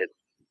that, I had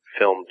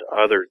filmed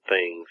other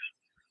things,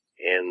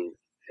 and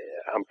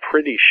I'm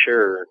pretty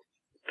sure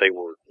they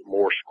were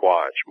more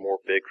Squatch, more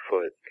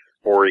Bigfoot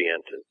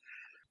oriented.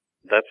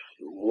 That's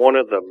one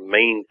of the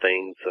main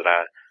things that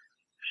I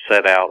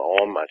set out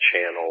on my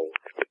channel,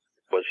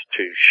 was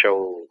to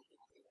show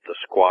the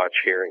Squatch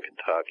here in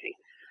Kentucky,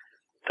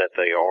 that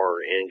they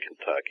are in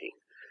Kentucky.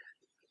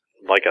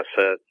 Like I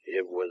said,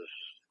 it was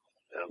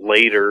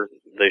later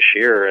this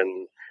year,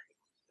 and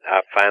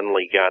I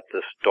finally got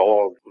this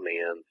dog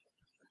man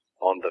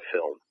on the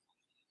film.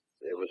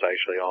 It was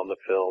actually on the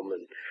film,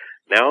 and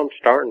now I'm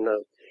starting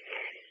to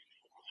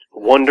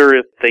wonder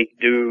if they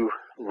do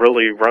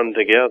really run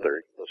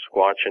together, the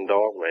Squatch and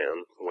dog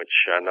man,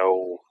 which I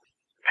know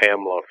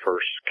Pamela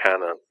first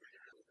kind of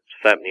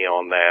sent me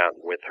on that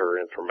with her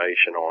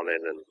information on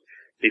it, and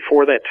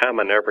before that time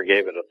I never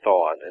gave it a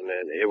thought, and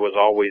then it was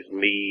always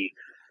me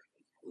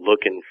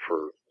looking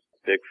for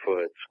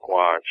Bigfoot,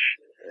 Squatch,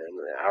 and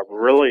I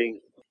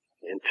really,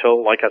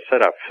 until, like I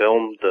said, I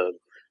filmed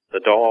the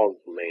dog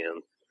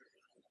man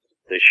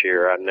this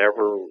year, I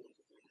never,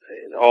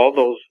 all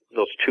those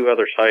two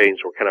other sightings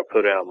were kind of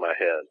put out of my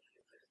head.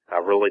 I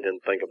really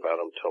didn't think about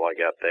them until I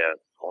got that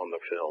on the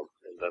film,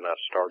 and then I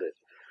started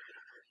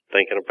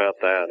thinking about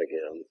that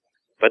again.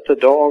 But the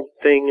dog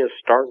thing is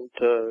starting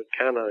to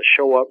kind of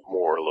show up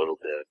more a little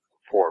bit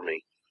for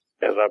me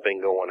as I've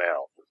been going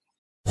out.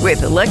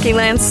 With the Lucky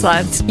Land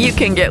Slots, you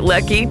can get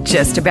lucky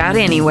just about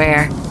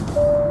anywhere.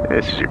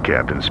 This is your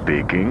captain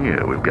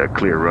speaking. We've got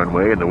clear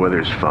runway and the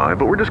weather's fine,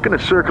 but we're just going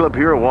to circle up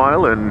here a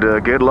while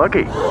and get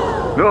lucky.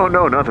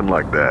 No, nothing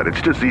like that. It's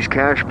just these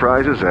cash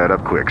prizes add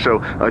up quick. So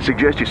I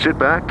suggest you sit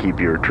back, keep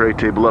your tray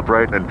table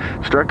upright, and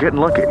start getting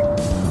lucky.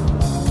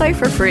 Play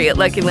for free at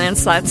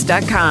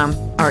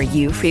LuckyLandSlots.com. Are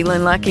you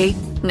feeling lucky?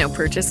 No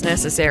purchase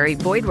necessary.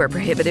 Void where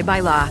prohibited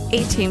by law.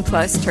 18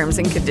 plus terms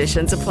and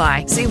conditions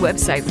apply. See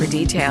website for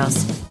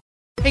details.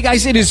 Hey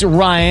guys, it is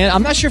Ryan.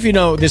 I'm not sure if you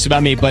know this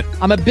about me, but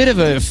I'm a bit of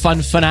a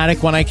fun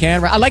fanatic when I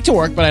can. I like to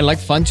work, but I like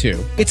fun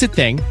too. It's a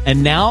thing.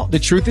 And now the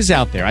truth is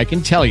out there. I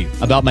can tell you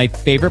about my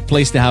favorite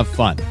place to have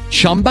fun.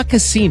 Chumba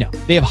Casino.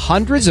 They have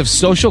hundreds of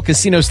social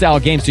casino style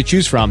games to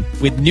choose from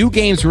with new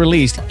games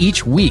released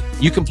each week.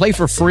 You can play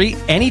for free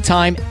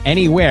anytime,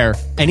 anywhere.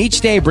 And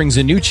each day brings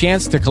a new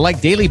chance to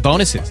collect daily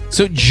bonuses.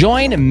 So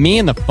join me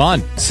in the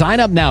fun. Sign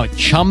up now at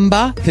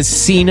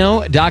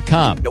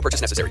ChumbaCasino.com. No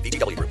purchase necessary.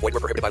 VGW Group. Void where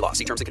prohibited by law.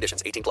 See terms and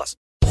conditions. 18 plus.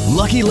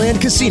 Lucky Land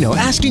Casino,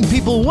 asking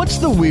people, what's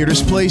the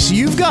weirdest place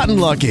you've gotten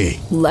lucky?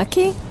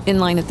 Lucky? In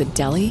line at the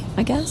deli,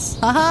 I guess?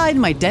 Aha, in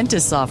my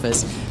dentist's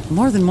office.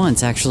 More than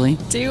once, actually.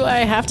 Do I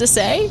have to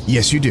say?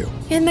 Yes, you do.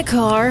 In the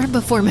car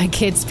before my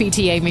kids'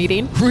 PTA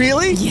meeting.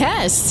 Really?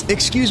 Yes.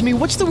 Excuse me,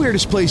 what's the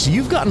weirdest place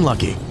you've gotten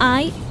lucky?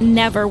 I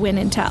never win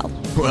and tell.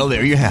 Well,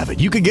 there you have it.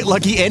 You can get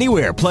lucky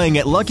anywhere, playing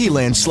at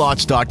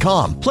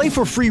LuckyLandSlots.com. Play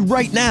for free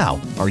right now.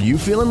 Are you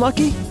feeling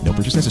lucky? No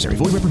purchase necessary.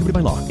 Void where prohibited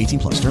by law. 18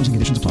 plus. Terms and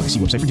conditions apply. See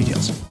website for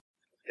details.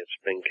 It's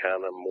been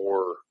kind of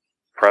more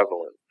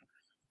prevalent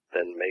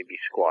than maybe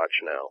Squatch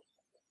now.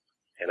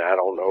 And I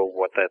don't know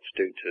what that's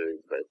due to,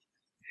 but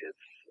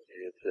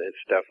it's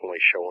definitely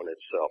showing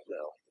itself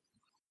now.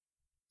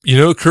 You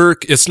know,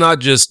 Kirk, it's not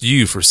just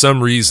you. For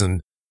some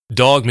reason,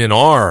 dogmen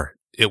are,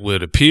 it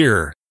would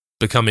appear,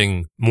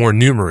 becoming more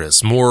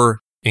numerous.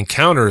 More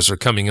encounters are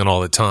coming in all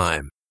the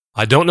time.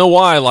 I don't know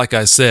why, like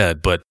I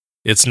said, but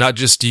it's not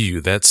just you.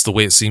 That's the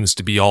way it seems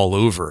to be all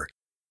over.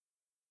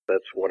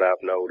 That's what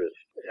I've noticed,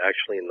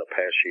 actually, in the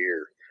past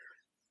year.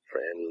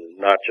 And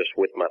not just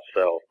with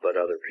myself, but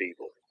other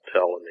people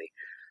telling me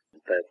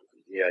that,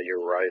 yeah,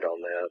 you're right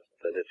on that,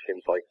 that it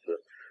seems like the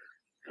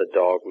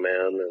dog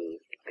men and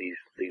these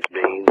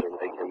beings are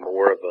making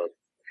more of a,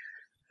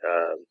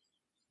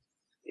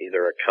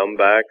 either a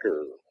comeback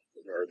or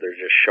they're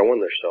just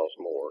showing themselves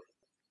more.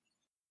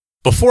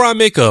 Before I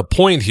make a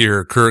point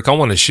here, Kirk, I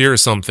want to share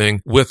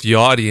something with the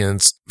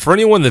audience. For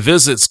anyone that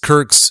visits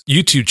Kirk's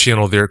YouTube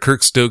channel there,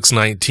 Kirk Stokes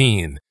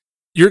 19,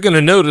 you're going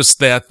to notice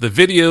that the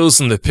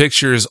videos and the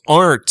pictures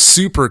aren't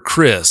super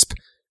crisp.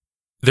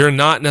 They're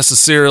not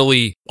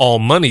necessarily all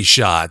money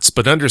shots,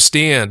 but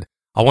understand,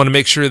 I want to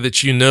make sure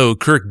that you know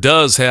Kirk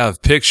does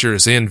have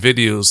pictures and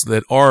videos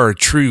that are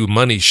true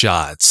money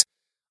shots.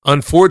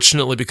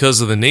 Unfortunately, because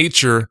of the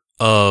nature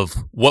of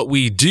what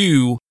we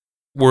do,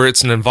 where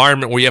it's an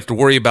environment where you have to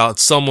worry about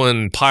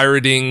someone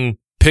pirating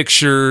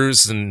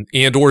pictures and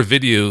or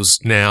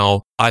videos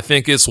now, I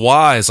think it's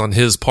wise on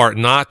his part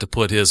not to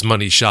put his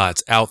money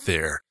shots out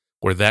there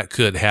where that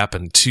could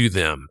happen to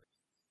them.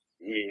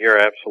 You're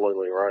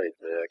absolutely right,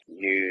 Vic.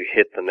 You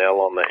hit the nail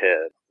on the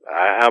head.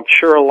 I'm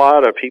sure a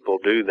lot of people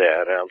do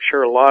that. I'm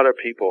sure a lot of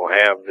people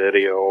have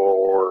video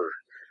or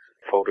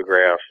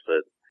photographs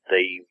that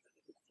they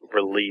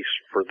release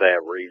for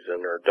that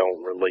reason or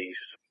don't release.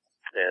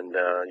 And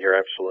you're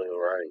absolutely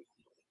right.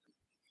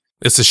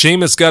 It's a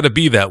shame it's got to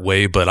be that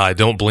way, but I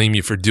don't blame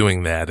you for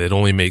doing that. It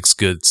only makes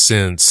good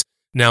sense.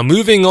 Now,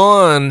 moving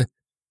on,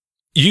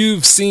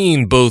 you've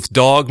seen both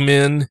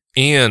dogmen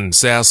and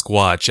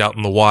Sasquatch out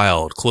in the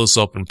wild, close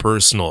up and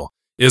personal.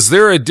 Is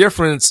there a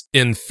difference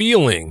in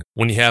feeling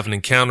when you have an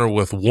encounter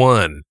with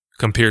one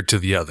compared to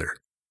the other?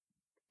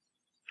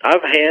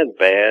 I've had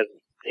bad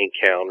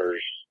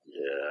encounters,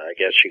 I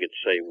guess you could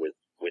say, with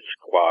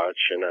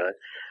Squatch, and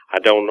I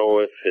don't know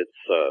if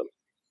it's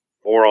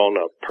more on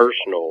a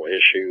personal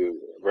issue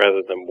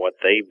rather than what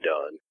they've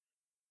done.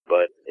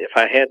 But if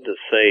I had to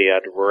say,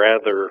 I'd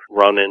rather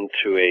run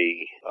into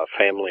a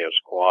family of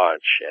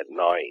Squatch at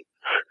night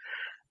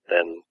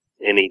than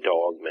any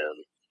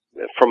dogmen.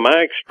 From my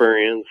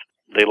experience,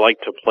 they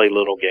like to play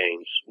little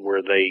games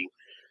where they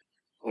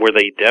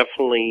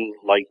definitely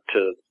like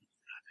to.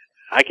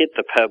 I get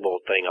the pebble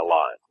thing a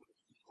lot,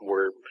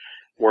 where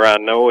I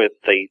know if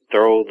they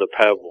throw the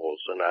pebbles,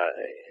 and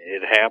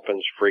it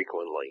happens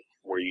frequently,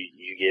 where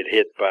you get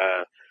hit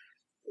by,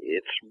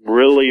 it's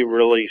really,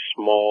 really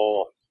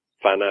small,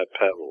 finite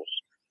pebbles.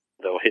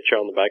 They'll hit you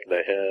on the back of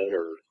the head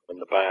or in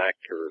the back,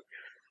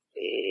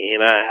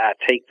 and I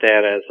take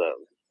that as a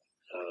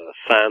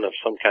sign of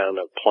some kind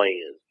of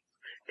plan.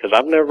 Because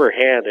I've never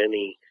had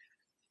any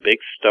big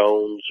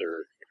stones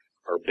or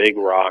big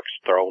rocks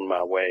thrown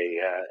my way.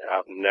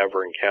 I've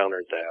never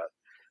encountered that.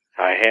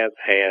 I have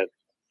had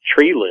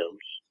tree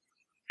limbs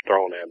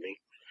thrown at me.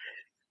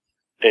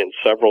 And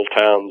several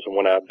times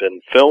when I've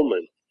been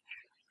filming,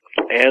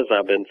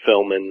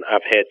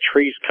 I've had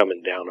trees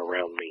coming down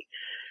around me.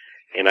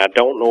 And I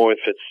don't know if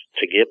it's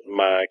to get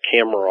my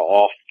camera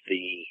off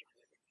the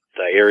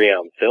area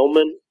I'm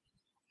filming.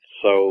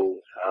 So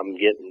I'm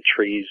getting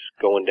trees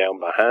going down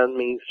behind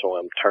me, so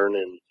I'm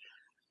turning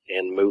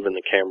and moving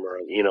the camera,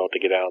 to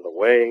get out of the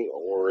way,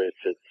 or if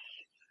it's,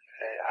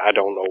 I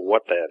don't know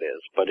what that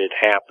is, but it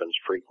happens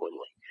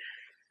frequently.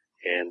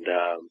 And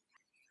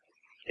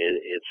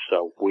it's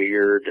a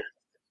weird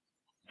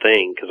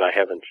thing because I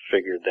haven't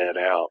figured that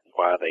out,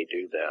 why they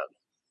do that.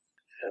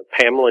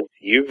 Pamela,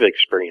 you've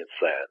experienced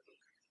that.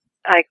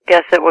 I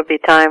guess it would be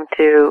time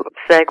to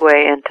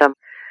segue into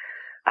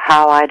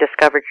how I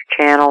discovered your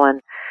channel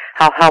and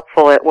how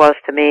helpful it was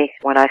to me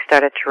when I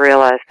started to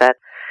realize that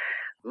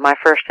my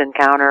first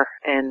encounter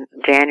in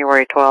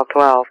January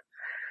 12/12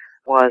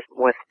 was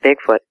with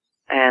Bigfoot,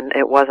 and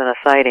it wasn't a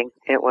sighting,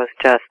 it was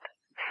just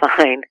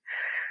sign.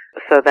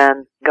 So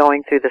then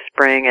going through the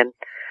spring and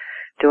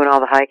doing all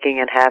the hiking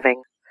and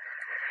having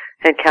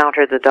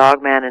encountered the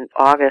Dogman in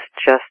August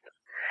just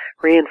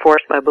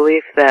reinforced my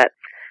belief that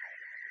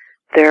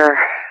there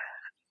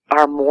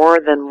are more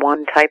than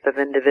one type of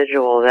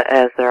individual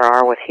as there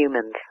are with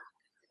humans.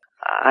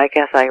 I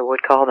guess I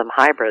would call them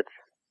hybrids,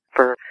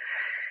 for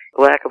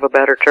lack of a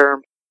better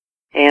term.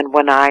 And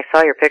when I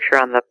saw your picture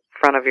on the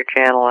front of your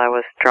channel, I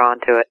was drawn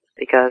to it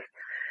because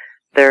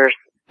there's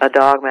a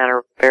Dogman,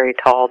 a very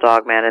tall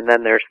Dogman, and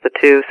then there's the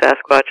two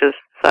Sasquatches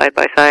side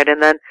by side.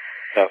 And then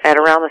at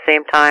around the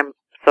same time,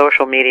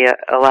 social media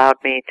allowed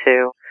me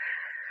to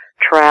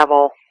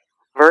travel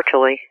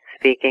virtually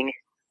speaking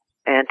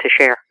and to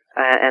share.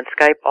 And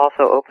Skype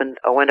also opened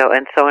a window.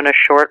 And so in a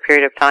short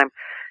period of time,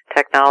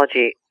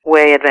 technology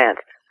way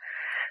advanced.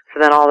 So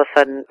then all of a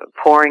sudden,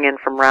 pouring in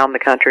from around the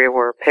country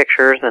were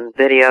pictures and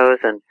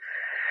videos, and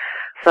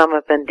some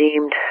have been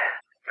deemed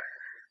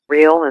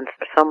real, and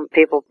some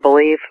people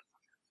believe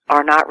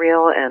are not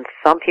real, and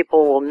some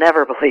people will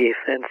never believe.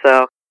 And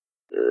so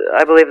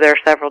I believe there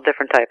are several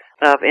different types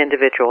of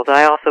individuals.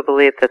 I also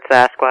believe that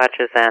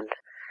Sasquatches and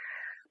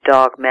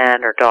dog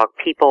men or dog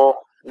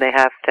people, they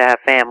have to have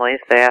families.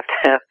 They have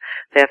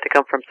to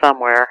come from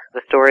somewhere.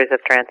 The stories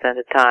have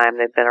transcended time.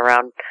 They've been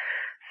around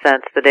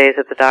since the days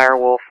of the dire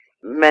wolf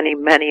many,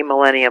 many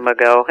millennium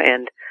ago,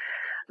 and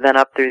then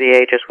up through the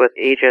ages with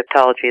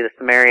Egyptology, the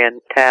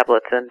Sumerian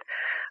tablets, and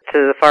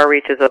to the far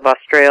reaches of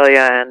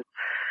Australia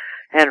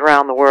and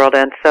around the world.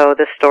 And so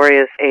this story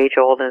is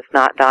age-old and it's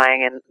not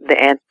dying, and the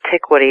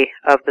antiquity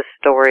of the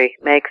story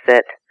makes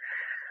it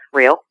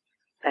real,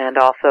 and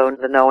also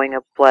the knowing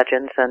of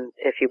legends, and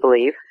if you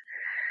believe.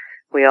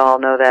 We all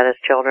know that as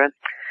children.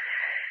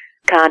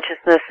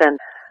 Consciousness and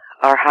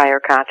our higher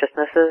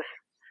consciousnesses,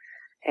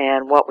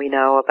 and what we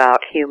know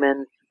about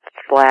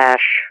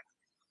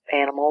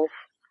human/animals,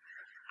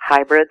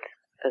 hybrids,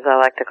 as I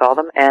like to call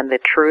them, and the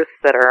truths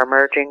that are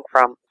emerging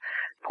from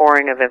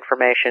pouring of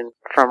information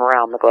from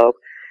around the globe.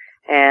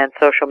 And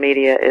social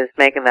media is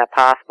making that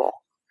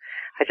possible.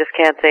 I just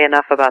can't say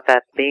enough about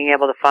that. Being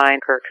able to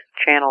find Kirk's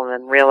channel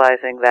and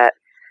realizing that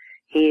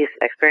he's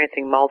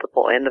experiencing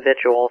multiple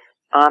individuals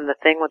on the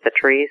thing with the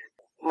trees.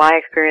 My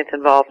experience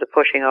involved the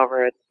pushing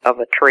over of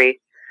a tree.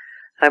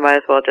 I might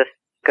as well just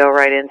go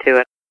right into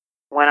it.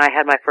 When I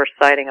had my first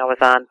sighting, I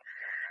was on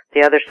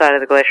the other side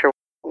of the glacier,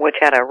 which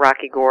had a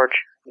rocky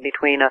gorge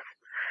between us,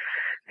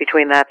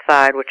 between that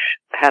side, which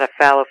had a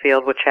fallow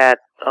field, which had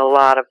a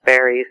lot of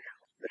berries.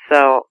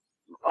 So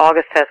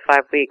August has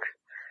 5 weeks,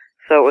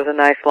 so it was a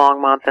nice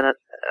long month, and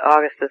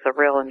August is a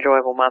real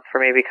enjoyable month for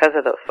me because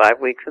of those 5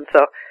 weeks. And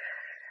so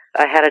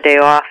I had a day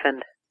off,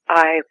 and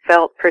I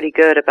felt pretty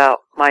good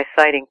about my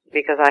sighting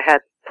because I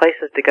had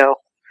places to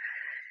go.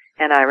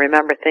 And I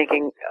remember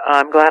thinking,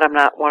 I'm glad I'm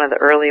not one of the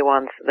early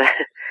ones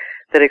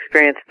that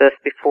experienced this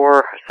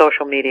before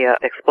social media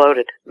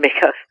exploded,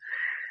 because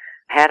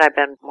had I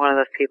been one of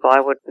those people, I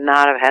would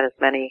not have had as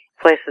many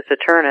places to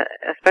turn it,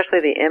 especially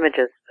the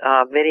images,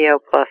 video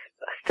plus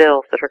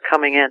stills that are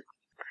coming in.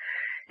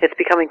 It's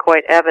becoming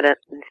quite evident,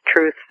 these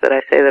truths that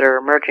I say that are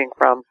emerging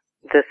from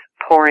this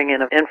pouring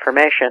in of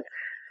information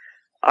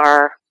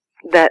are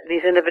that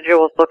these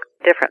individuals look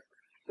different.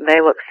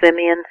 They look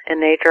simian in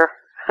nature,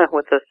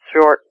 with a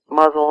short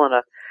muzzle and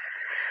a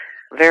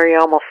very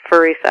almost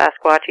furry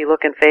Sasquatchy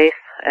looking face.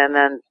 And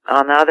then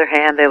on the other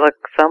hand,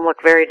 some look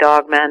very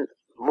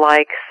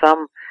dogmen-like,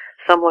 some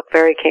look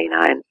very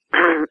canine.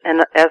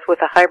 And as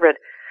with a hybrid,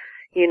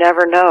 you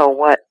never know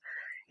what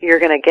you're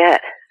going to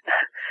get.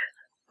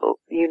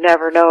 You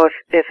never know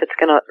if it's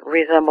going to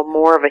resemble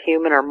more of a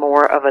human or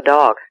more of a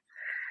dog.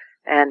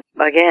 And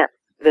again,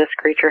 this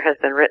creature has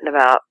been written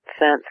about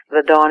since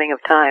the dawning of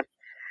time,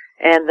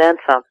 and then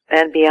some,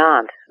 and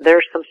beyond.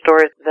 There's some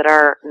stories that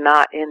are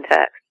not in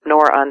text,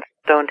 nor on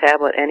stone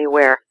tablet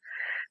anywhere.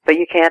 But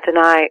you can't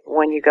deny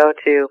when you go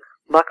to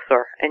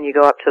Luxor and you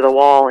go up to the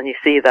wall and you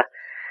see the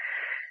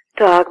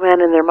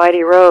dogmen in their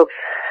mighty robes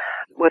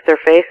with their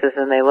faces,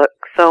 and they look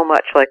so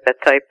much like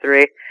that Type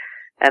 3,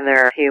 and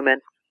they're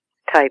human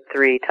Type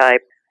 3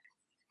 type.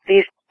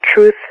 These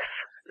truths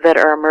that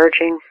are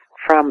emerging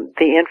from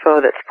the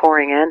info that's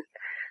pouring in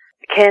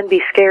can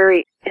be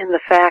scary in the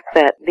fact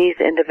that these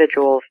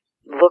individuals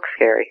look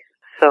scary.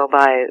 So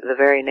by the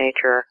very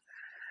nature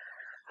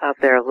of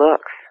their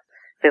looks,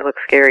 they look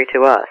scary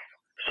to us.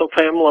 So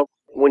Pamela,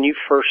 When you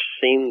first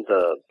seen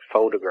the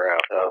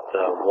photograph of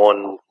the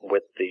one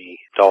with the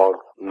dog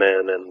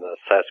men and the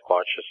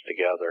Sasquatches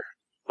together,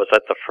 was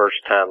that the first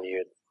time you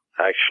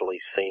had actually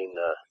seen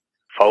a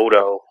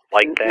photo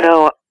like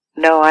that?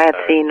 No, I had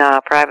seen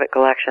private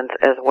collections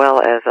as well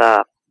as,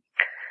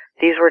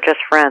 these were just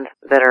friends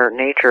that are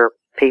nature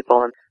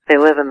people, and they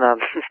live in the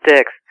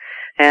sticks.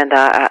 And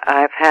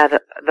I've had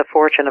the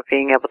fortune of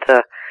being able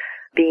to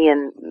be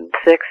in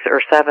 6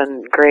 or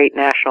 7 great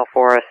national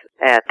forests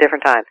at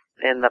different times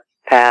in the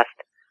past,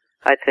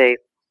 I'd say,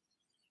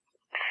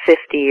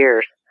 50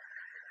 years.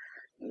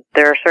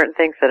 There are certain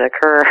things that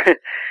occur,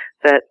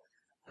 that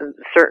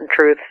certain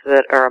truths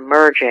that are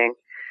emerging,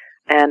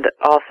 and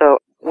also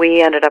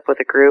we ended up with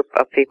a group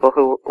of people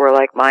who were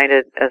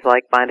like-minded, as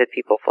like-minded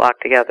people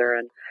flocked together.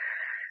 And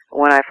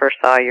when I first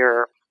saw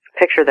your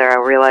picture there, I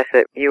realized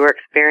that you were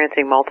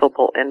experiencing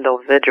multiple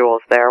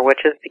individuals there,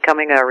 which is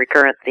becoming a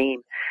recurrent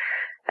theme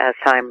as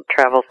time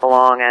travels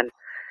along,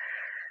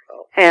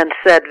 and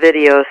said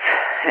videos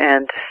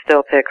and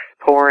still pics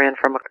pour in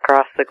from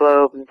across the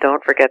globe. And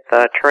don't forget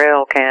the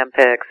trail cam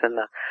pics and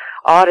the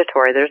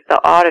auditory. There's the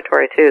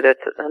auditory too.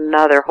 That's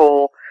another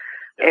whole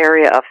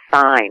area of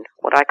sign,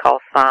 what I call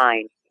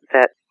sign,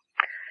 that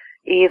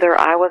either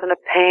I wasn't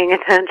paying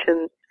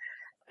attention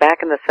back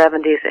in the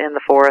 70s in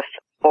the forest,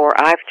 or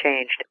I've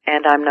changed,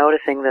 and I'm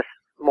noticing this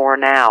more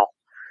now.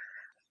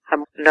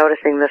 I'm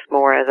noticing this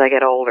more as I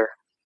get older.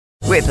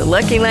 With the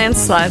Lucky Land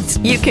Slots,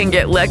 you can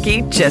get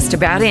lucky just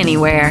about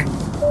anywhere.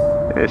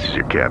 This is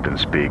your captain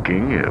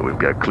speaking. We've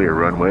got clear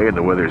runway and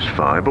the weather's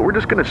fine, but we're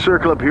just going to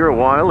circle up here a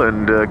while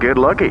and get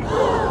lucky.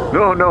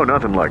 No,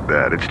 nothing like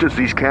that. It's just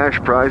these cash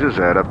prizes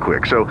add up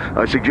quick. So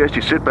I suggest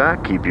you sit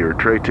back, keep your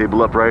tray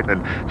table upright,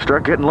 and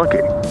start getting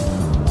lucky.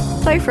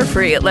 Play for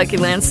free at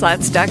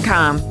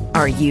LuckyLandSlots.com.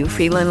 Are you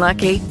feeling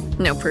lucky?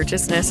 No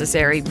purchase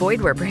necessary.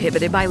 Void where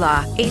prohibited by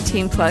law.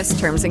 18+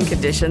 terms and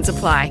conditions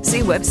apply.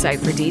 See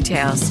website for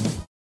details.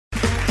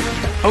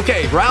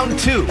 Okay, round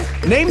 2.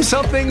 Name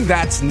something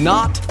that's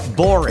not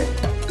boring.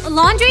 A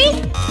laundry?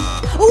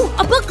 Ooh,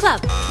 a book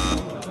club.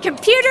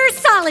 Computer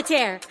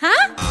solitaire,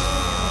 huh?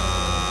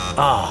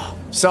 Ah,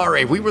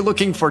 sorry, we were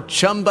looking for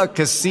Chumba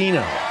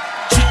Casino.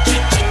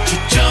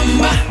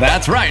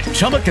 That's right,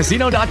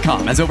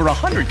 ChumbaCasino.com has over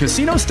 100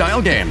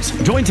 casino-style games.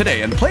 Join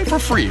today and play for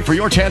free for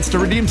your chance to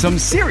redeem some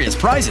serious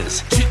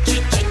prizes.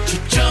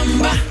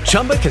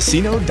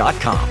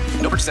 ChumbaCasino.com.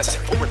 No purchase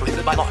necessary. Void where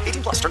prohibited by law.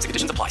 18+ terms and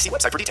conditions apply. See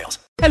website for details.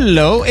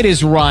 Hello, it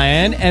is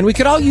Ryan, and we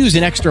could all use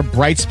an extra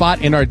bright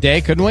spot in our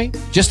day, couldn't we?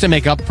 Just to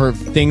make up for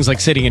things like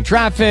sitting in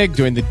traffic,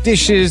 doing the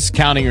dishes,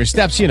 counting your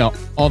steps, you know,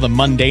 all the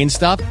mundane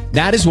stuff.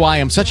 That is why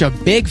I'm such a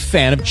big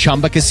fan of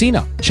Chumba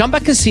Casino. Chumba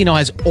Casino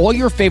has all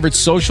your favorite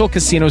social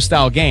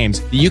casino-style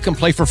games that you can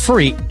play for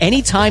free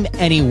anytime,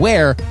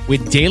 anywhere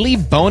with daily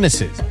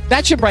bonuses.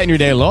 That should brighten your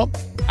day a little.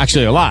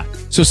 Actually, a lot.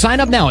 So sign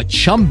up now at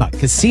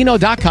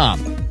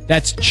ChumbaCasino.com.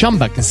 That's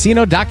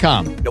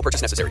ChumbaCasino.com. No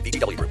purchase necessary.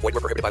 VGW Group. Void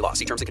where prohibited by law.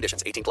 See terms and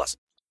conditions. 18+.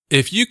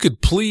 If you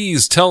could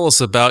please tell us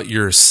about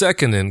your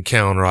second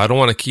encounter. I don't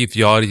want to keep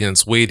the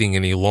audience waiting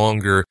any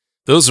longer.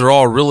 Those are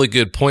all really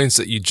good points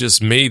that you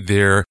just made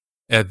there.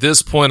 At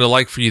this point, I'd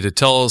like for you to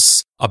tell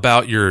us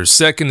about your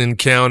second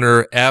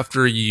encounter.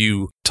 After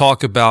you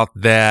talk about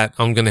that,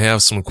 I'm going to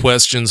have some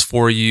questions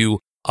for you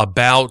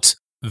about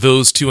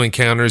those 2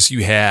 encounters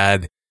you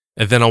had,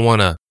 and then I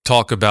want to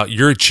talk about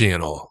your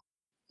channel.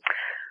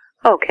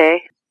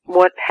 Okay.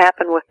 What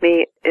happened with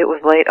me, it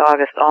was late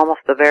August,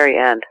 almost the very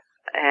end,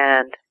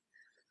 and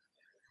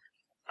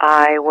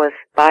I was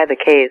by the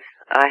caves.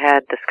 I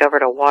had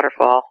discovered a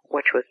waterfall,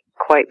 which was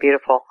quite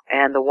beautiful,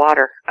 and the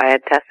water, I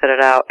had tested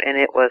it out, and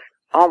it was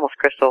almost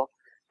crystal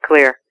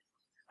clear.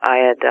 I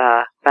had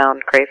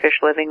found crayfish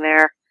living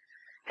there,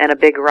 and a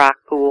big rock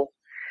pool,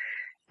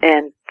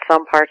 and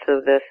some parts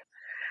of this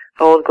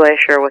old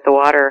glacier with the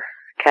water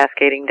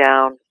cascading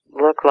down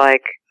looked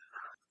like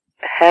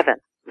heaven,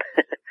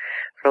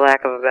 for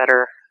lack of a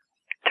better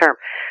term.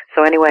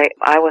 So anyway,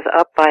 I was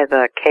up by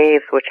the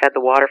caves, which had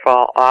the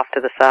waterfall off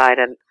to the side,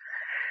 and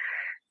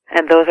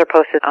those are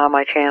posted on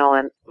my channel.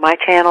 And my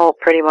channel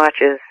pretty much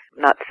is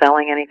not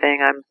selling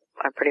anything.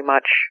 I'm pretty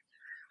much,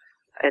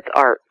 it's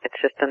art. It's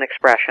just an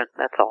expression.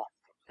 That's all.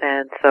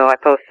 And so I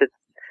posted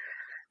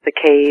the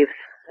caves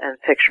and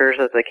pictures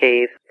of the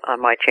caves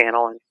on my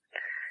channel. And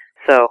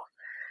so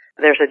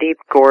there's a deep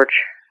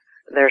gorge.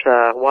 There's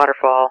a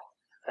waterfall,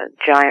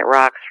 giant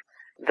rocks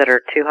that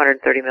are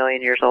 230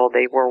 million years old.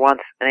 They were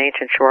once an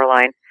ancient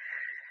shoreline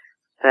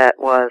that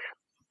was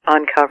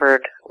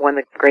uncovered when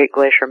the Great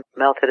Glacier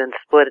melted and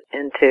split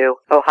into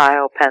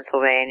Ohio,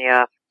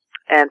 Pennsylvania,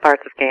 and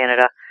parts of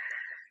Canada.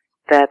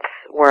 That's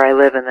where I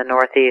live in the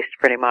Northeast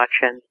pretty much,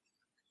 and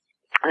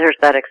there's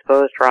that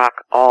exposed rock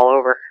all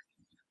over.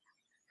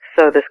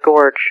 So this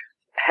gorge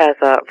has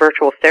a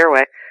virtual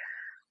stairway,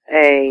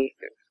 a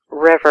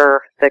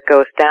river that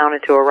goes down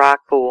into a rock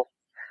pool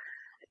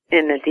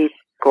in a deep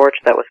gorge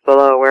that was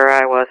below where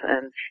I was,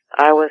 and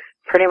I was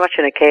pretty much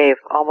in a cave,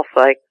 almost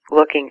like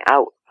looking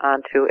out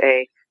onto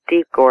a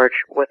deep gorge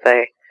with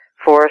a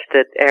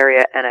forested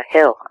area and a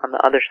hill on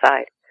the other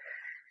side.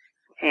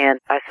 and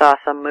I saw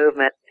some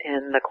movement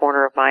in the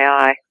corner of my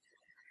eye,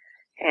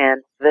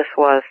 and this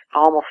was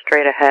almost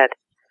straight ahead.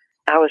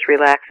 I was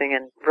relaxing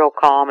and real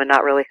calm and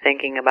not really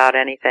thinking about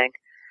anything.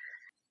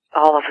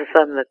 All of a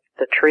sudden,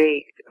 the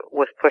tree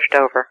was pushed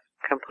over,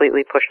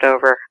 completely pushed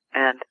over,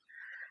 and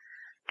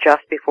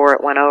just before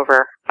it went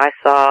over, I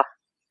saw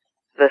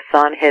the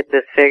sun hit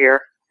this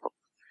figure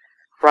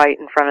right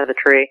in front of the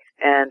tree,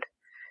 and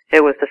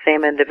it was the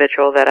same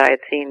individual that I had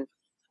seen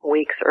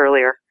weeks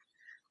earlier.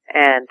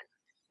 And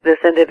this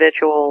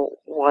individual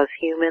was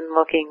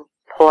human-looking,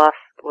 plus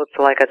looked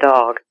like a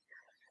dog,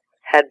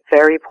 had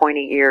very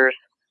pointy ears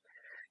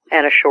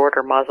and a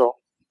shorter muzzle,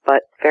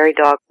 but very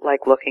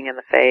dog-like looking in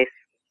the face.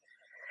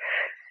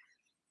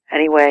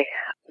 Anyway,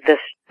 this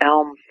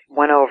elm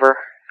went over,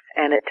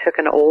 and it took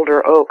an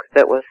older oak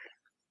that was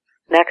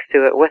next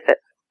to it with it,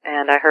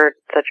 and I heard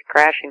such a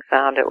crashing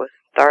sound. It was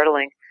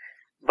startling,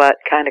 but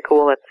kind of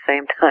cool at the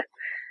same time.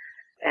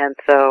 And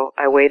so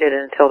I waited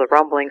until the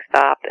rumbling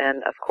stopped,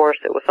 and of course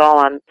it was all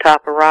on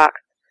top of rock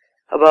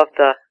above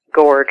the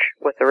gorge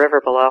with the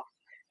river below.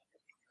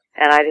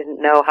 And I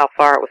didn't know how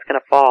far it was going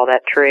to fall,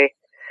 that tree.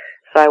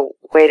 So I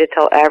waited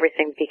till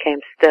everything became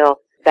still.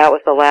 That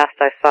was the last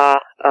I saw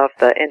of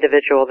the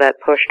individual that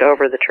pushed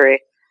over the tree.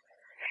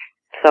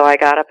 So I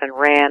got up and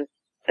ran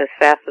as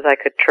fast as I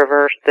could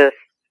traverse this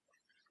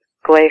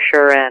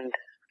glacier and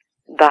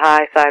the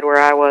high side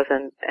where I was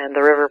and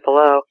the river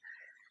below,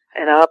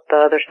 and up the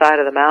other side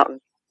of the mountain,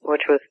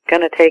 which was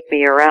going to take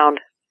me around,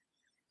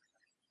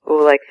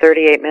 like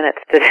 38 minutes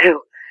to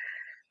do.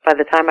 By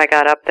the time I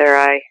got up there,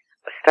 I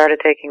started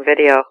taking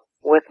video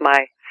with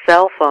my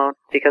cell phone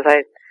because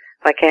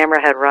my camera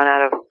had run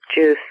out of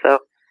juice, so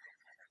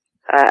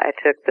I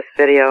took this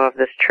video of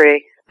this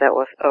tree that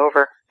was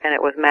over, and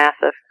it was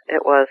massive.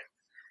 It was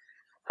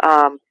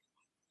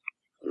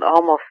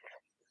almost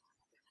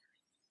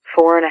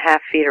 4.5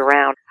 feet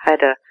around. I had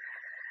to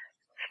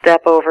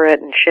step over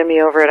it and shimmy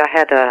over it. I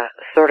had to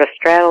sort of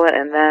straddle it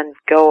and then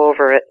go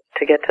over it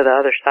to get to the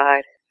other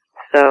side.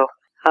 So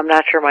I'm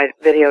not sure my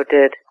video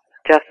did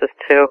justice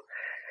to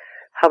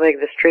how big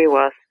this tree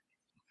was.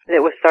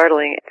 It was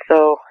startling.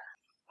 So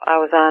I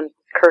was on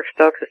Kirk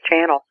Stokes'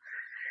 channel,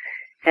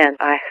 and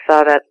I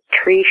saw that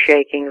tree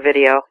shaking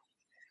video,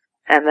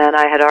 and then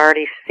I had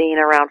already seen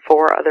around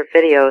 4 other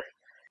videos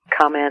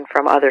come in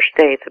from other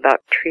states about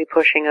tree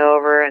pushing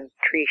over and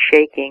tree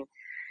shaking,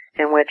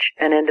 in which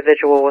an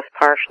individual was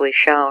partially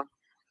shown.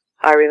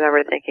 I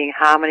remember thinking,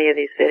 how many of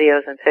these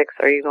videos and pics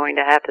are you going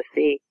to have to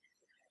see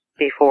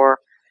before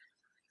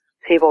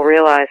people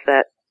realize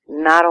that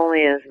not only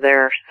is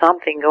there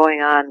something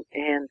going on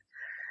in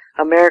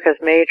America's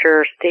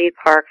major state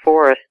park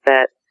forest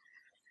that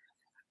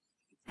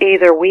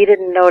either we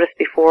didn't notice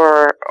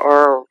before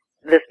or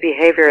this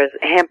behavior is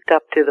amped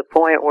up to the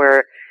point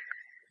where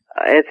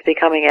it's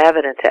becoming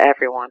evident to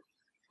everyone,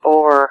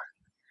 or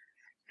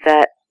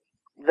that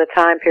the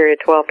time period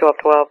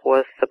 12-12-12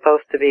 was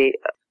supposed to be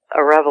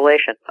a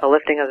revelation, a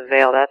lifting of the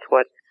veil. That's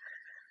what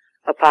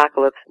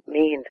apocalypse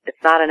means.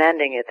 It's not an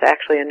ending, it's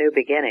actually a new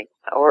beginning,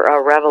 or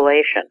a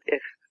revelation.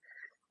 If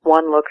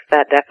one looks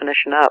that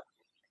definition up,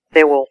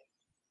 they will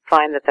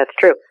find that that's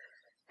true.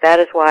 That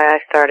is why I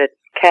started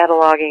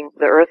cataloging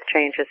the earth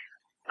changes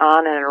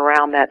on and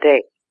around that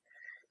date.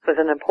 It was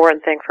an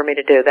important thing for me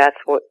to do. That's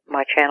what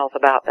my channel's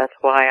about. That's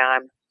why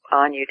I'm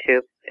on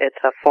YouTube.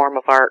 It's a form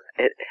of art.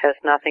 It has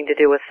nothing to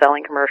do with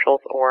selling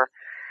commercials or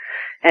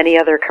any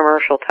other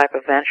commercial type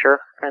of venture.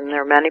 And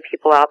there are many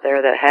people out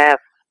there that have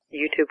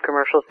YouTube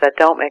commercials that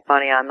don't make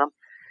money on them.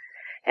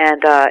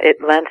 And it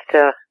lends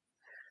to,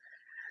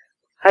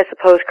 I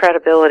suppose,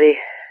 credibility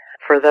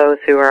for those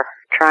who are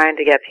trying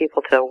to get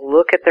people to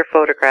look at their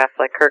photographs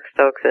like Kirk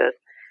Stokes is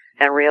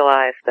and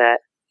realize that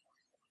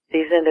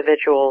these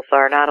individuals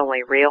are not only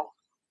real,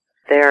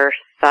 they're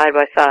side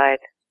by side.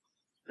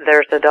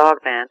 There's a dog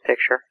man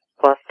picture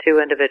plus 2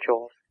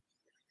 individuals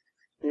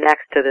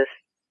next to this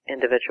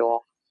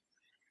individual.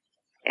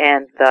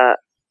 And the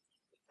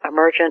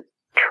emergent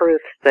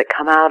truths that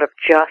come out of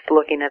just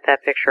looking at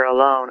that picture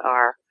alone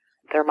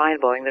they're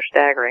mind-blowing, they're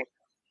staggering.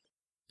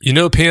 You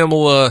know,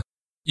 Pamela,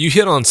 you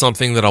hit on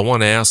something that I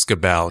want to ask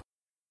about.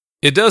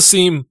 It does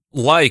seem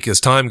like as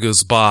time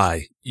goes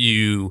by,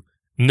 you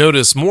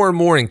notice more and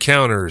more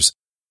encounters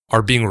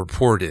are being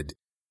reported.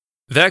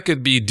 That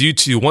could be due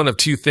to one of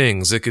 2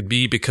 things. It could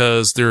be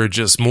because there are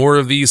just more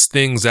of these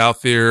things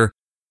out there,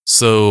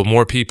 so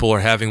more people are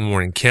having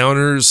more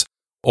encounters,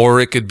 or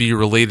it could be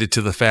related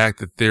to the fact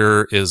that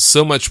there is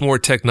so much more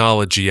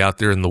technology out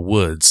there in the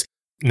woods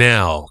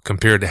now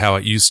compared to how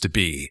it used to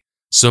be.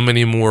 So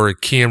many more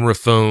camera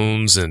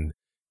phones and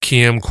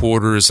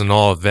camcorders and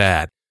all of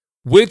that.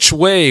 Which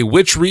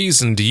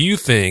reason do you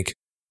think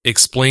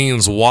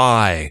explains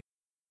why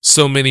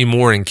so many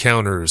more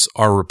encounters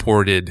are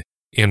reported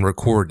and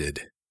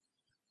recorded?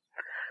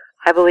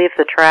 I believe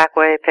the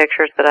trackway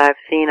pictures that I've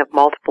seen of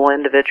multiple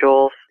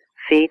individuals'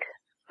 feet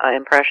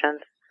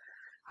impressions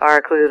are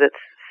a clue that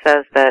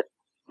says that,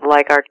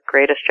 like our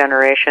greatest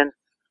generation,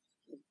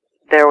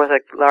 there was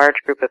a large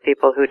group of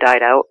people who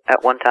died out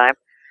at one time.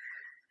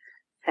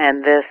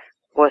 And this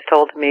was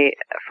told to me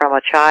from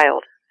a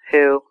child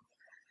who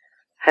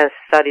has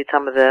studied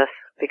some of this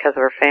because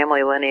of her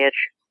family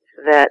lineage,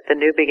 that the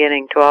new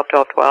beginning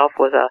 12-12-12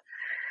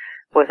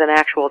 was an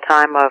actual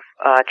time of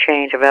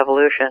change, of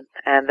evolution,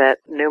 and that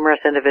numerous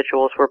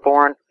individuals were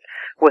born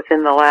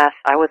within the last,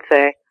 I would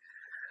say,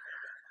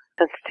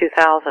 since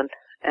 2000.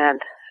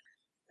 And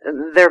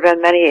there have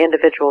been many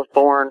individuals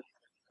born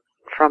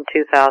from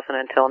 2000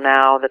 until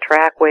now. The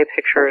trackway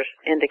pictures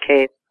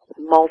indicate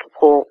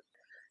multiple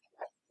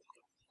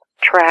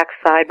tracks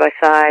side by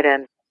side,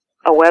 and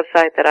a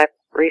website that I've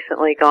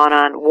recently gone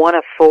on, one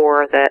of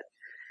 4 that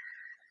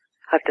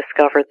I've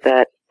discovered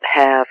that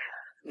have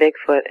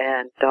Bigfoot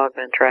and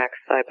Dogman tracks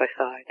side by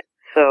side.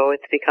 So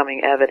it's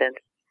becoming evident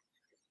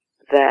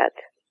that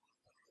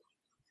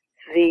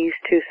these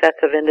two sets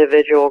of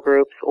individual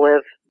groups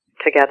live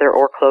together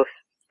or close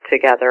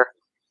together,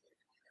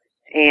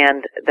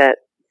 and that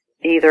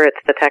either it's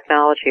the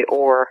technology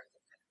or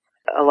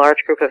a large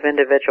group of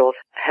individuals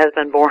has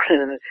been born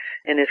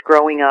and is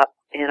growing up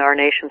in our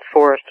nation's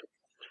forest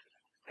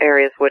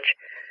areas, which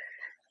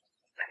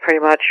pretty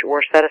much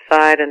were set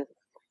aside. And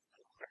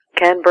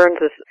Ken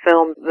Burns'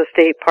 film, The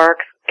State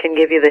Parks, can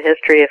give you the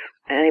history if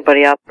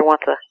anybody out there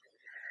wants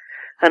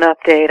an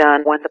update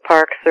on when the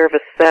Park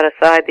Service set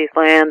aside these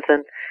lands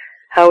and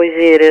how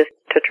easy it is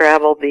to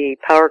travel the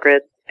power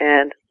grid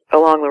and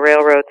along the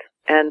railroads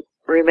and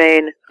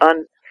remain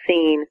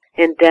unseen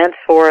in dense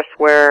forests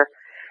where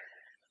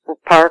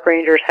park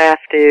rangers have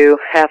to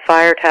have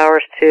fire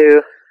towers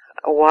to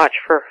watch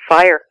for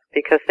fire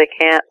because they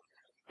can't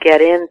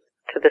get into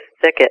this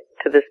thicket,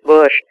 to this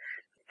bush,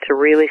 to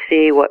really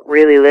see what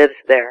really lives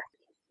there.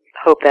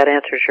 Hope that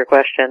answers your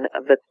question.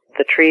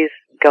 The trees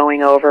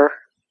going over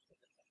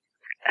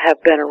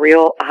have been a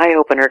real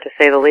eye-opener, to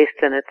say the least,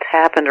 and it's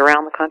happened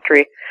around the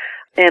country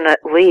in at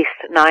least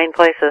 9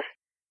 places.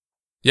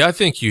 Yeah, I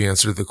think you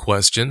answered the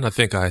question. I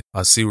think I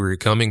see where you're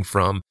coming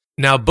from.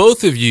 Now,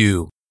 both of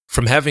you,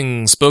 from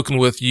having spoken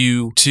with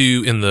you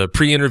two in the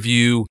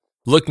pre-interview,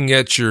 looking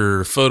at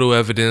your photo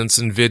evidence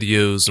and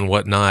videos and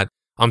whatnot,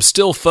 I'm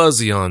still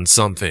fuzzy on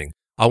something.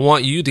 I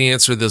want you to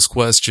answer this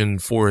question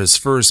for us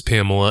first,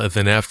 Pamela, and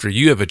then after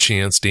you have a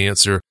chance to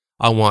answer,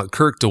 I want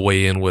Kirk to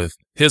weigh in with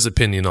his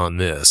opinion on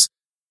this.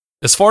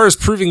 As far as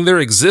proving their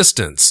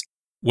existence,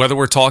 whether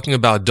we're talking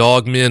about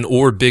Dogmen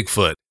or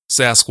Bigfoot,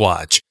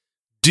 Sasquatch,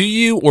 do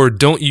you or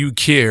don't you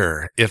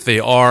care if they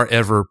are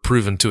ever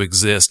proven to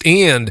exist?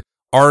 And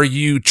are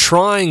you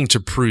trying to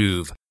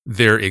prove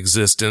their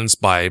existence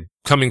by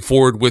coming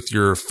forward with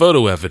your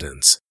photo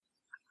evidence?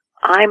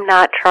 I'm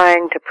not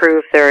trying to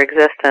prove their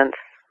existence.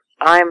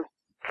 I'm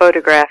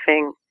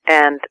photographing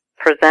and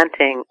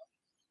presenting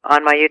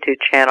on my YouTube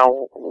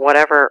channel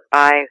whatever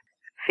I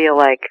feel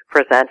like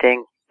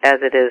presenting, as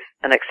it is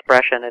an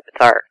expression of its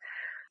art.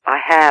 I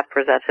have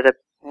presented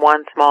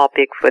one small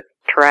Bigfoot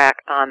track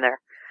on there,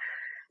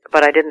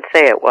 but I didn't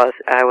say it was.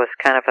 I was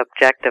kind of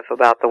objective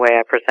about the way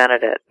I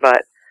presented it.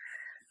 But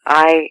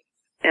I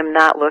am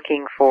not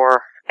looking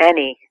for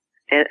any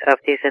of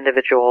these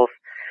individuals,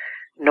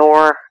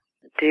 nor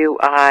do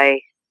I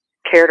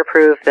care to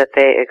prove that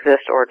they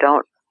exist or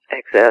don't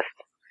exist.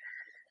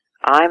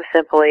 I'm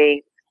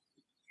simply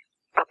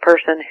a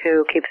person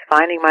who keeps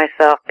finding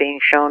myself being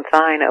shown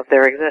sign of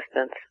their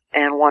existence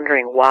and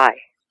wondering why.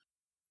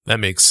 That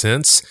makes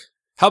sense.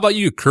 How about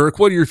you, Kirk?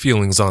 What are your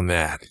feelings on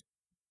that?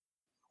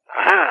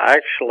 I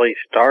actually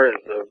started,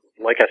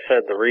 like I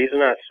said, the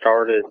reason I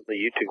started the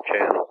YouTube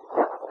channel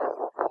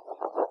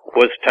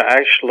was to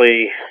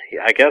actually,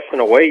 I guess in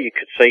a way you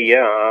could say,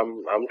 yeah,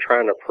 I'm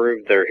trying to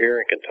prove they're here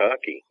in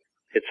Kentucky.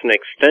 It's an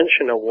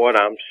extension of what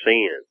I'm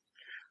seeing.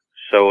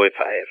 So if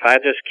I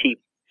just keep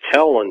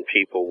telling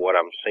people what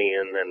I'm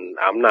seeing and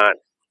I'm not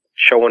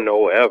showing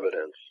no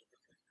evidence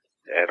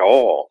at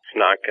all, it's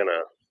not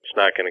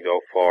gonna go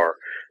far.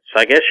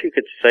 So I guess you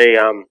could say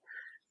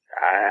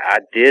I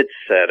did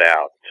set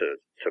out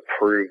to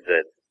prove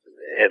that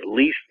at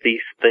least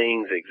these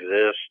things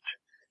exist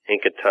in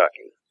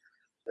Kentucky.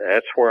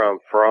 That's where I'm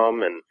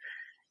from, and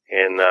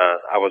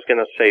I was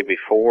gonna say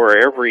before,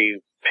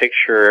 every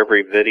picture,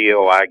 every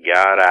video I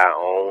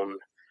own,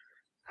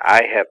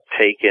 I have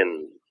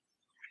taken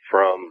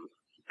from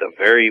the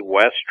very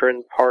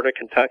western part of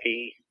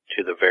Kentucky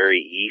to the very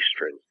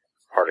eastern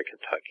part of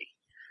Kentucky.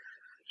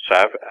 So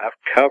I've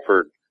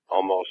covered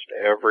almost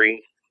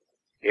every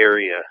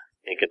area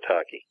in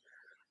Kentucky,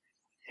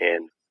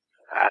 and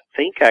I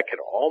think I could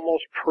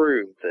almost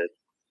prove that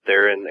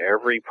they're in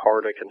every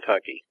part of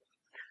Kentucky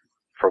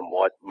from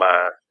what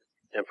my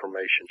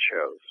information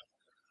shows.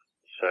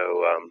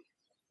 So,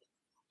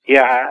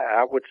 yeah,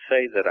 I would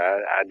say that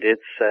I did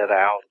set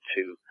out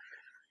to,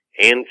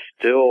 and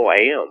still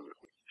am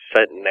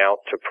setting out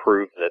to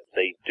prove that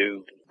they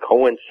do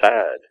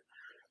coincide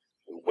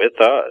with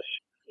us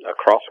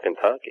across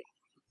Kentucky.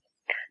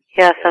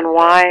 Yes, and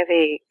why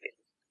the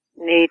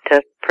need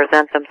to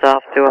present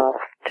themselves to us,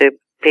 to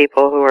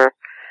people who are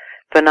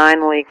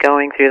benignly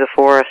going through the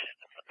forest,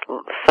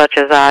 such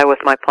as I with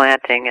my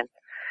planting and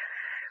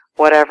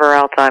whatever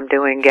else I'm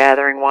doing,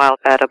 gathering wild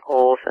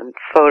edibles and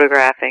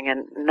photographing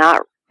and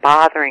not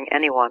bothering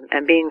anyone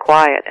and being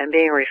quiet and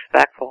being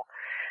respectful.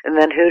 And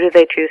then who do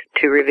they choose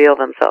to reveal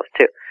themselves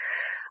to?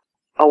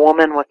 A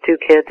woman with 2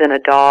 kids and a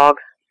dog,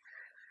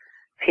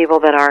 people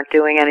that aren't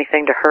doing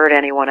anything to hurt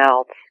anyone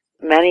else,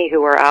 many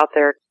who are out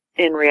there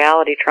in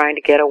reality trying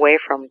to get away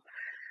from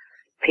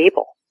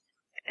people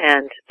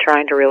and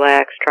trying to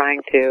relax,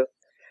 trying to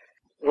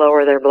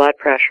lower their blood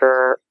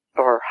pressure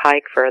or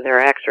hike for their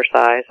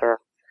exercise or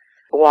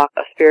walk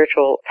a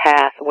spiritual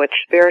path, which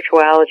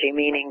spirituality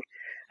meaning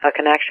a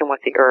connection with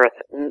the earth,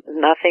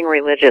 nothing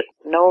religious,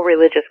 no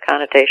religious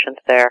connotations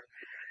there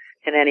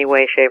in any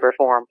way, shape, or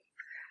form.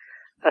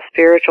 A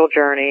spiritual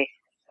journey,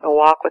 a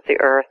walk with the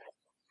earth,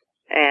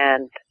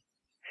 and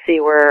see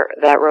where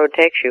that road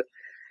takes you.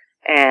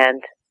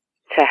 And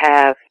to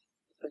have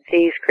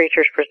these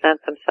creatures present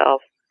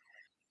themselves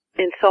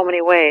in so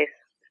many ways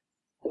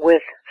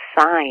with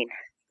sign,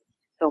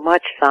 so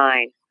much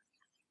sign,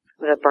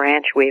 the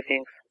branch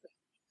weavings.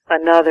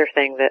 Another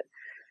thing that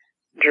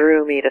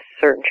drew me to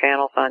certain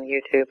channels on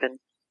YouTube and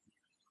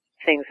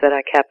things that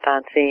I kept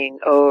on seeing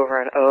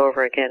over and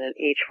over again in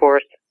each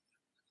forest.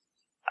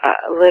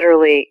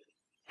 Literally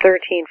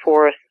 13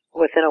 forests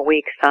within a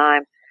week's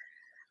time.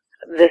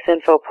 This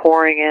info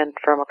pouring in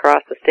from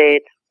across the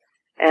states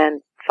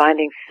and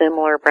finding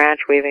similar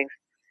branch weavings.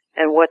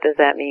 And what does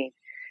that mean?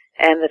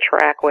 And the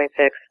trackway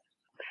pics.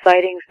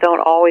 Sightings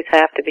don't always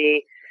have to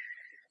be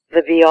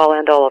the be-all,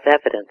 end-all of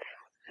evidence.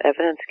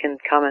 Evidence can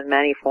come in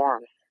many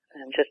forms.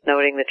 And just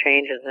noting the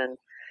changes in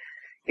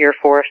your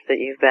forest that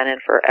you've been in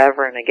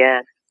forever and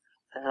again.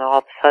 And all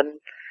of a sudden,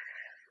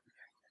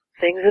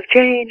 things have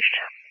changed.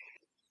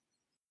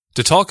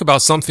 To talk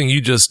about something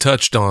you just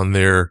touched on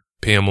there,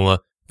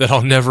 Pamela, that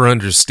I'll never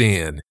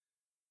understand.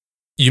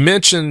 You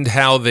mentioned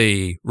how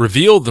they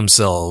revealed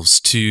themselves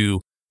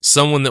to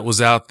someone that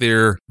was out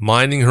there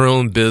minding her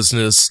own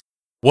business,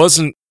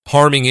 wasn't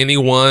harming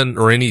anyone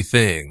or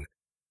anything.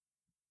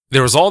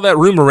 There was all that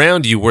room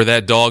around you where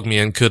that dog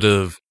man could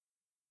have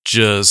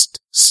just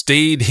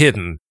stayed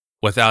hidden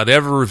without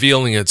ever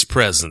revealing its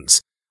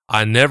presence.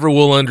 I never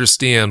will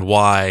understand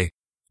why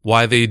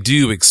they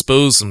do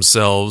expose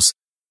themselves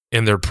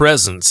and their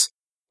presence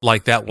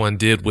like that one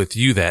did with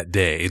you that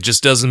day. It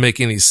just doesn't make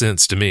any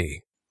sense to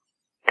me.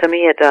 To me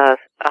it does.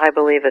 I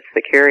believe it's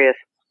the curious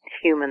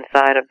human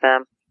side of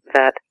them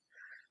that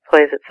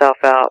plays itself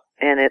out,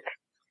 and its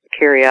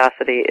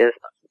curiosity is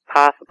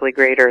possibly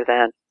greater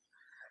than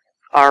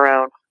our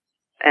own.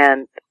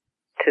 And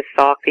to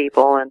stalk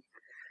people and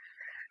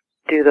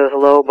do those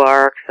low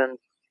barks and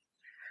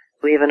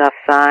leave enough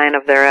sign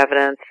of their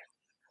evidence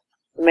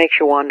makes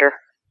you wonder.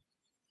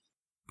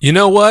 You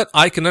know what?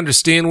 I can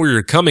understand where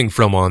you're coming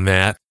from on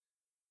that,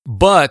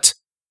 but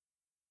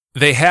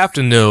they have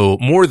to know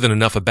more than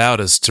enough about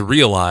us to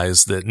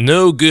realize that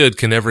no good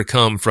can ever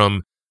come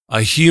from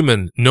a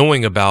human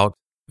knowing about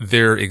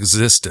their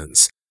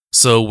existence.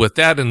 So with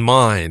that in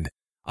mind,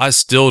 I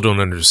still don't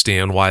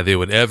understand why they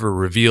would ever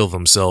reveal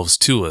themselves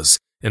to us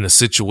in a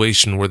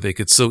situation where they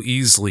could so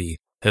easily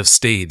have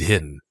stayed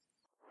hidden.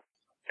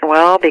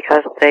 Well,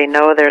 because they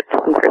know they're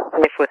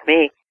safe with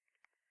me.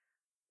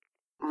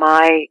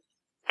 My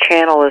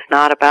channel is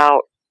not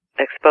about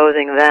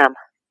exposing them.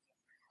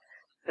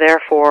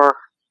 Therefore,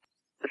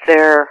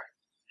 they're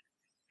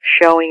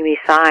showing me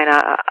sign.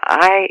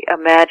 I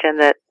imagine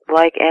that,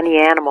 like any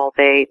animal,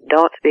 they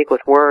don't speak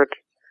with words,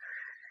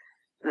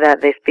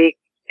 that they speak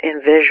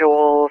in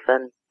visuals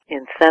and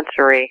in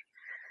sensory,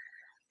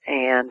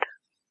 and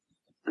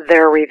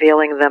they're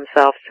revealing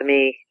themselves to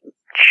me,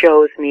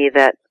 shows me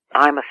that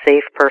I'm a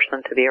safe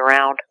person to be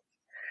around.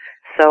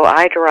 So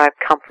I derive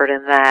comfort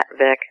in that,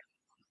 Vic.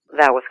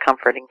 That was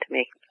comforting to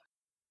me.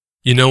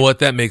 You know what?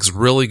 That makes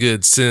really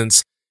good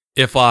sense.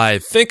 If I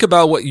think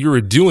about what you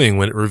were doing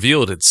when it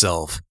revealed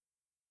itself,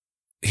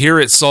 here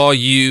it saw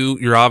you.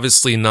 You're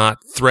obviously not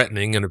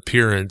threatening in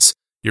appearance.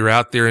 You're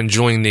out there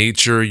enjoying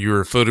nature.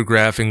 You're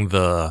photographing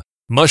the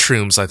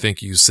mushrooms, I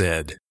think you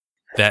said,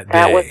 that day.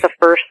 That was the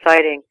first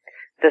sighting.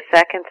 The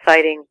second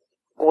sighting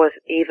was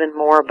even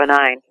more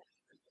benign.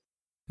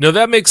 No,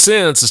 that makes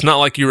sense. It's not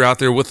like you were out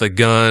there with a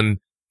gun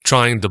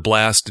trying to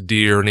blast a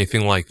deer or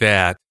anything like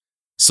that.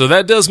 So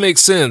that does make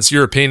sense.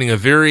 You're painting a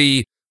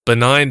very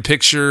benign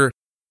picture.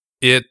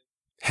 It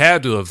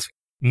had to have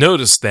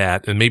noticed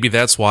that, and maybe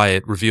that's why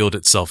it revealed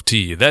itself to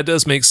you. That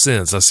does make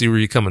sense. I see where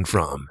you're coming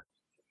from.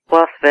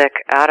 Plus, Vic,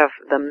 out of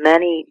the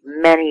many,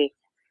 many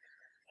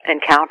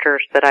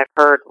encounters that I've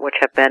heard, which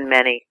have been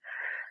many,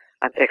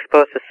 I'm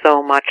exposed to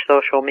so much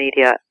social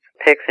media,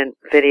 pics and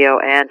video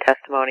and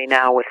testimony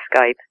now with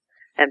Skype,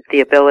 and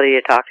the ability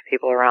to talk to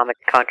people around the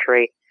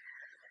country.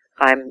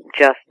 I'm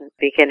just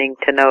beginning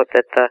to note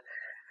that the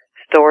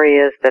story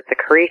is that the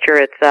creature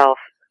itself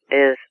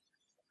is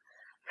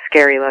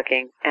scary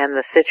looking, and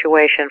the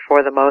situation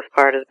for the most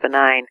part is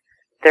benign.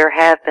 There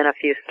have been a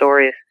few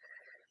stories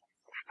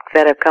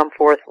that have come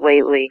forth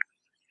lately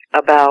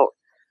about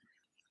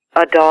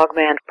a dog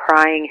man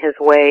prying his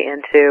way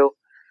into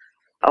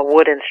a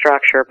wooden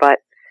structure, but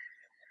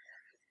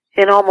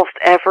in almost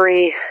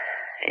every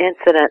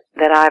incident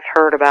that I've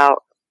heard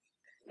about,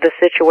 the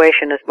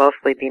situation is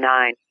mostly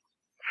benign.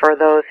 For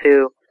those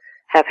who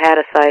have had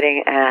a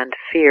sighting and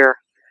fear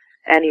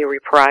any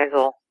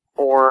reprisal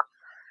or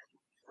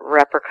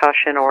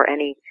repercussion or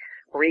any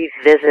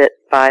revisit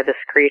by this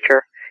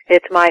creature,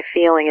 it's my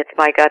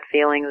gut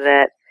feeling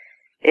that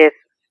if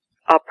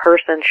a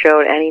person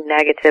showed any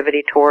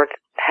negativity towards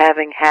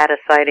having had a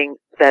sighting,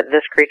 that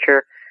this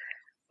creature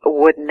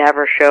would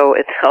never show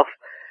itself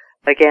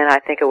again. I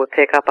think it would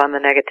pick up on the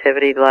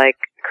negativity like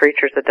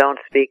creatures that don't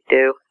speak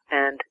do,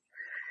 and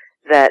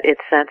that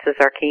its senses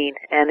are keen,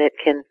 and it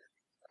can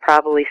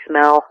probably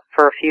smell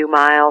for a few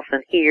miles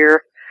and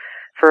hear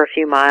for a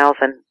few miles,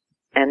 and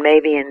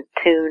maybe in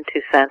tune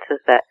to senses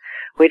that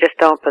we just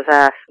don't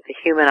possess. The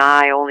human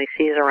eye only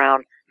sees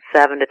around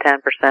 7 to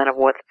 10% of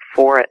what's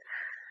before it,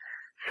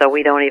 so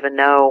we don't even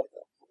know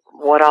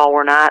what all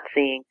we're not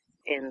seeing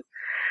in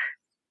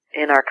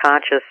our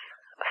conscious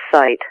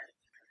sight.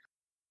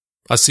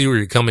 I see where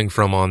you're coming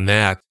from on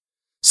that.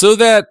 So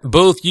that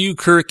both you,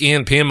 Kirk,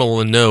 and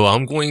Pamela know,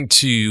 I'm going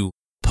to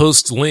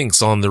post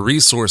links on the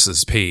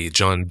resources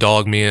page on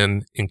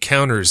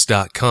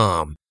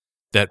dogmanencounters.com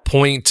that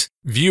point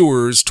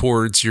viewers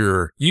towards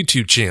your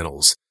YouTube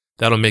channels.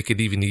 That'll make it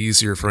even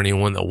easier for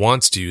anyone that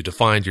wants to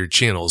find your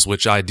channels,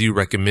 which I do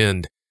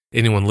recommend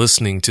anyone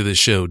listening to the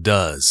show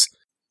does.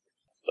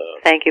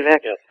 Thank you,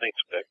 Vic. Yeah, thanks,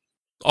 Vic.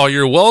 Oh,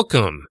 you're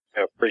welcome.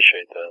 I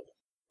appreciate that.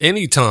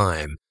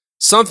 Anytime.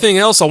 Something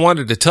else I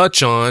wanted to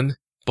touch on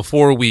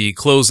before we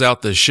close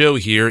out the show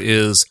here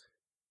is,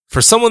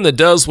 for someone that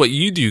does what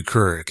you do,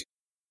 Kirk,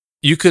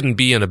 you couldn't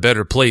be in a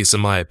better place,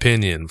 in my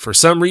opinion. For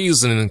some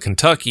reason in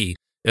Kentucky,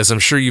 as I'm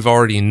sure you've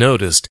already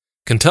noticed,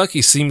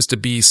 Kentucky seems to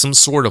be some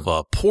sort of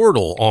a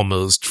portal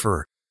almost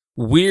for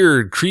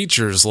weird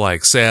creatures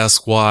like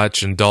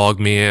Sasquatch and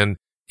Dogman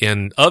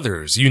and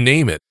others, you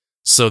name it.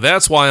 So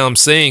that's why I'm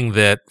saying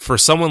that for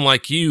someone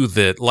like you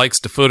that likes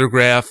to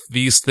photograph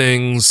these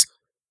things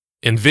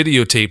and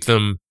videotape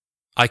them,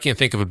 I can't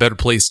think of a better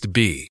place to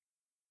be.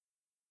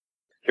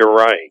 You're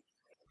right.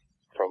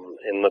 From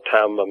in the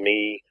time of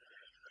me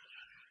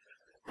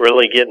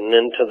really getting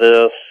into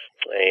this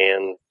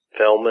and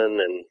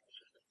filming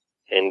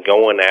and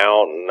going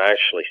out and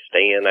actually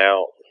staying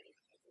out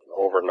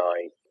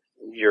overnight,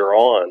 you're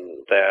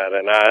on that.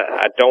 And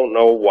I don't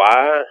know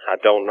why. I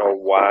don't know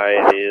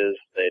why it is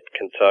that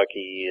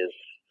Kentucky is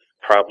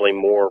probably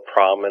more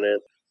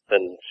prominent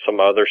than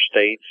some other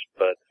states,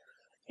 but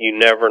you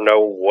never know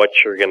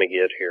what you're going to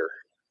get here.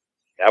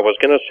 I was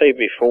going to say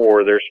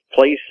before, there's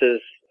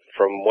places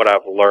from what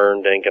I've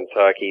learned in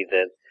Kentucky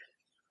that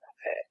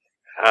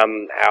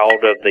I'm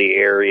out of the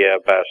area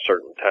by a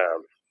certain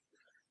time,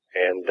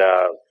 and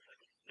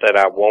that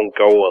I won't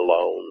go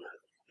alone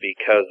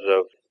because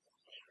of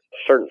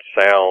certain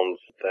sounds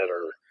that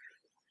are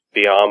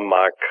beyond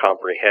my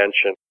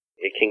comprehension.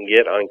 It can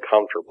get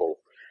uncomfortable,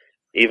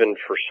 even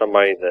for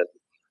somebody that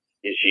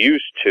is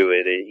used to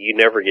it. You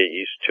never get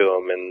used to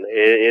them, and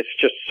it's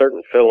just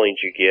certain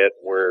feelings you get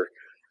where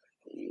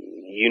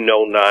you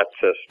know not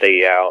to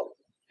stay out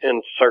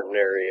in certain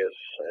areas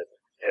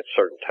at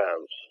certain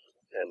times,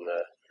 and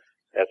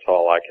that's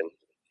all I can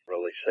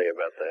really say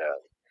about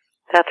that.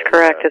 That's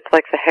correct. It's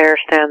like the hair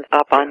stands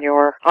up on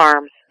your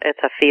arms.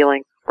 It's a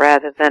feeling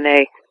rather than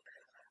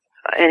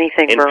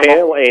anything and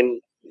verbal.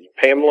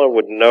 Pamela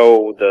would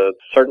know the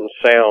certain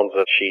sounds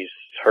that she's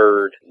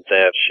heard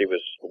that she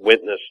was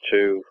witness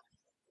to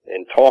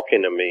in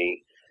talking to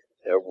me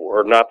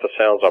are not the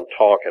sounds I'm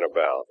talking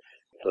about.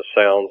 The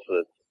sounds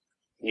that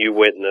you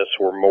witnessed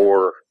were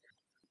more,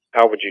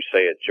 how would you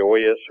say it,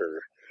 joyous?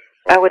 Or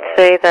I would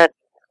say that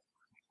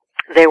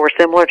they were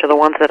similar to the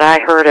ones that I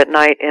heard at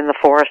night in the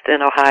forest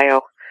in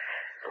Ohio.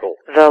 Cool.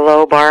 The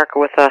low bark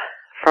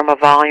from a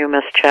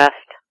voluminous chest,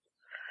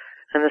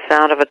 and the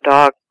sound of a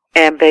dog,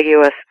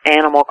 ambiguous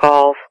animal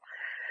calls,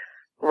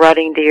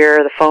 rutting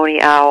deer, the phony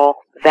owl,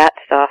 that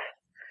stuff.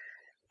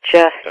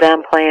 Just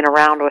them playing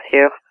around with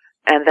you,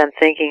 and then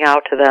thinking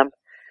out to them,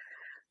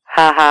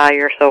 "Ha ha,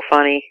 you're so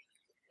funny,"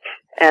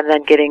 and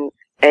then getting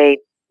a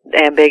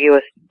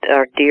ambiguous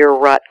deer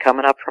rut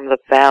coming up from the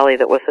valley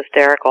that was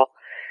hysterical,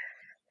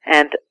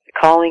 and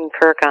calling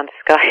Kirk on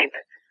Skype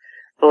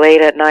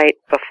late at night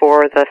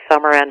before the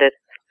summer ended,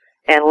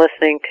 and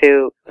listening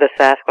to the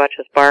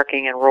Sasquatches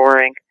barking and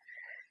roaring,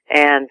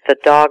 and the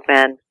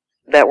dogmen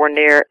that were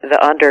near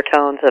the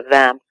undertones of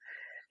them.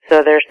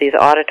 So there's these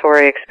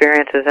auditory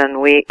experiences, and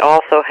we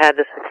also had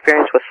this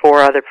experience with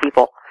 4 other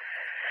people.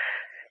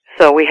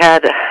 So we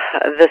had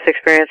this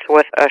experience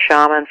with a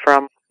shaman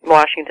from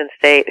Washington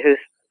State who's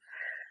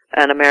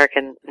an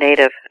American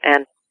native,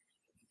 and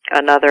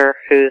another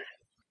who's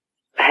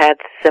had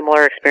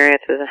similar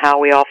experiences, and how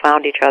we all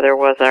found each other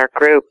was our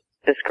group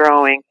is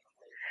growing.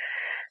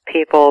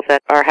 People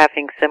that are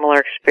having similar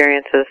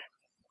experiences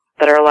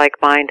that are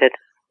like-minded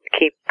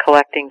keep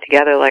collecting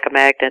together like a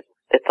magnet.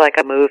 It's like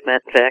a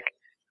movement, Vic.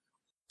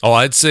 Oh,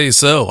 I'd say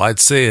so. I'd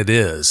say it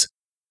is.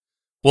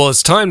 Well,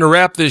 it's time to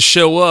wrap this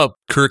show up,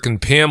 Kirk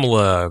and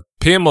Pamela.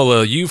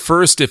 Pamela, you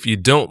first, if you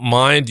don't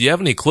mind. Do you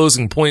have any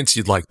closing points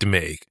you'd like to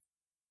make?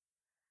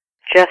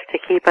 Just to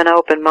keep an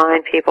open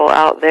mind, people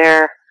out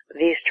there,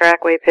 these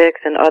trackway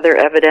pics and other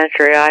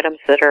evidentiary items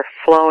that are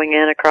flowing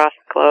in across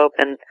the globe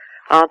and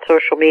on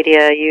social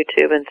media,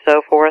 YouTube, and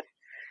so forth,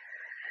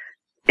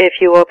 if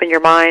you open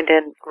your mind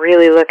and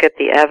really look at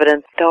the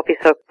evidence, don't be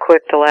so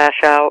quick to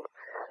lash out.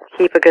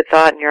 Keep a good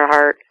thought in your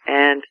heart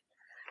and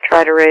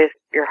try to raise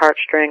your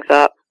heartstrings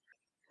up.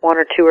 1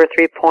 or 2 or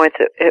 3 points,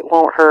 it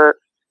won't hurt.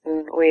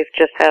 We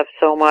just have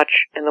so much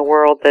in the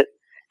world that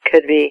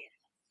could be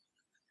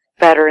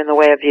better in the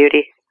way of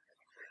beauty.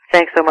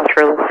 Thanks so much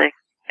for listening.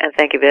 And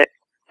thank you, Vic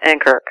and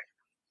Kirk.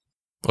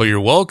 Oh, you're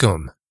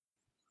welcome.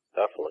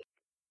 Definitely.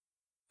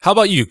 How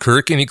about you,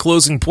 Kirk? Any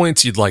closing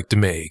points you'd like to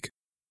make?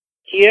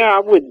 Yeah, I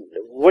would.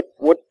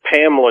 What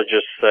Pamela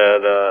just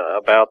said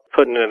about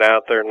putting it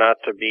out there, not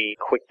to be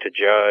quick to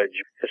judge,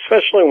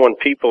 especially when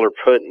people are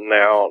putting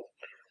out,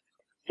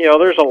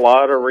 there's a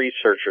lot of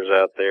researchers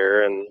out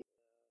there, and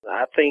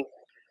I think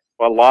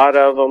a lot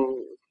of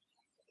them,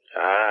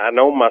 I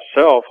know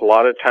myself, a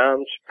lot of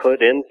times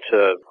put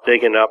into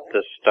digging up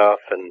this stuff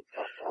and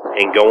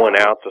going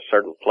out to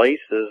certain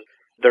places.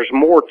 There's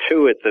more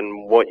to it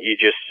than what you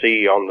just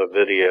see on the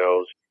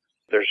videos.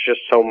 There's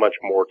just so much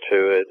more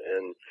to it,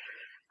 and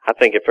I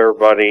think if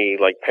everybody,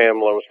 like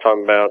Pamela was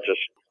talking about,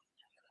 just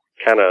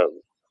kind of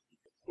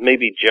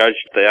maybe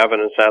judged the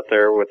evidence out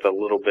there with a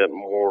little bit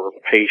more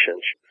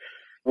patience.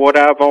 What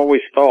I've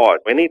always thought,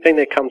 anything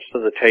that comes to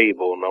the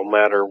table, no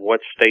matter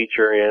what state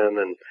you're in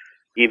and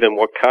even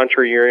what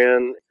country you're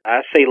in,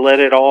 I say let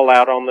it all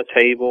out on the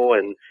table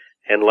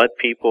and let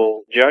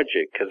people judge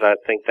it, because I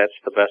think that's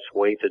the best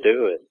way to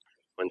do it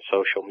on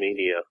social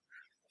media.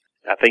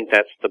 I think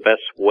that's the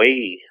best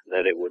way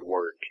that it would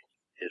work,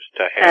 is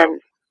to have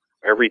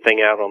everything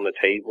out on the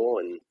table,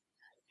 and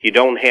you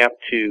don't have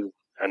to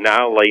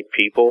annihilate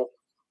people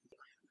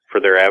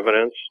for their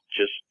evidence.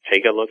 Just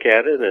take a look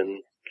at it,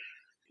 and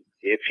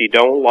if you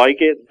don't like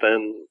it,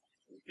 then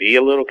be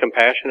a little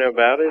compassionate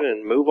about it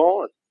and move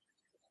on.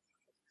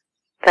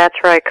 That's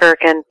right, Kirk.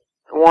 And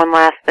one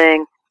last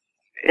thing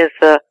is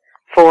the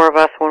 4 of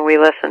us, when we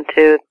listen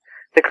to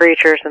the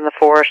creatures in the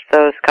forest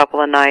those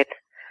couple of nights,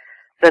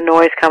 the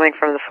noise coming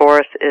from the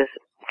forest is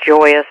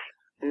joyous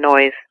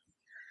noise.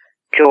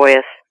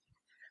 Joyous.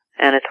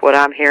 And it's what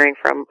I'm hearing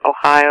from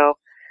Ohio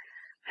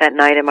at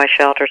night in my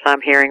shelters.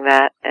 I'm hearing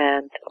that,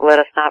 and let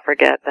us not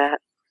forget that.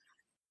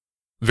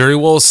 Very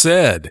well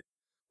said.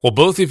 Well,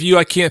 both of you,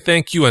 I can't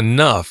thank you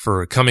enough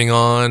for coming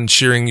on,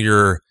 sharing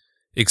your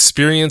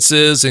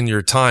experiences and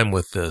your time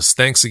with this.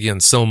 Thanks again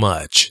so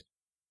much.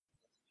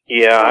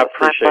 Yeah, I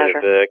appreciate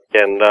it,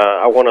 Vic. And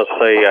I want to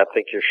say I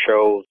think your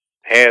show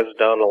has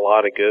done a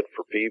lot of good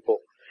for people,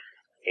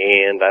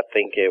 and I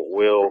think it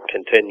will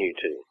continue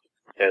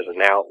to as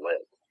an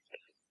outlet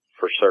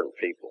for certain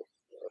people,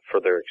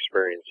 for their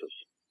experiences.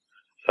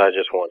 So I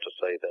just want to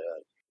say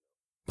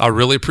that. I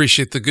really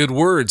appreciate the good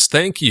words.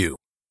 Thank you.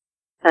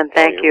 And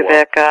thank you,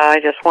 Vic. I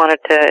just wanted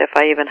to, if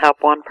I even help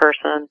one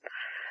person,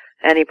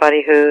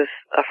 anybody who's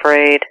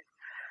afraid,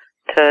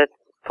 to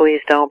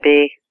please don't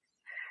be,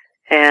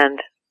 and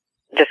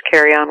just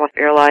carry on with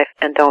your life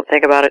and don't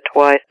think about it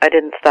twice. I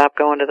didn't stop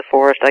going to the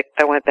forest.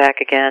 I went back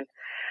again.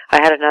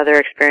 I had another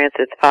experience.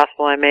 It's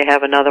possible I may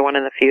have another one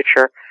in the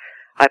future.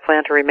 I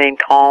plan to remain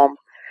calm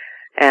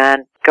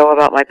and go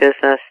about my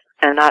business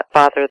and not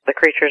bother the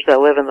creatures that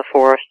live in the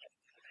forest.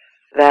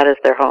 That is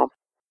their home.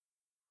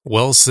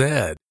 Well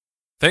said.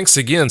 Thanks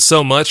again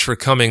so much for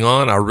coming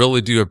on. I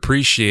really do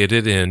appreciate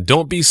it, and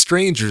don't be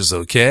strangers,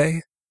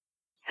 okay?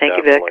 Thank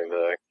you, Vic.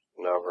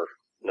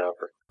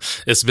 Never.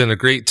 It's been a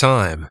great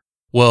time.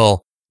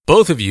 Well,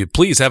 both of you,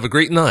 please have a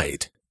great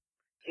night.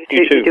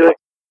 You too.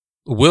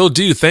 Will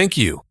do. Thank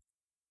you.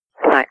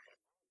 Bye.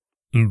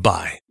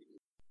 Bye.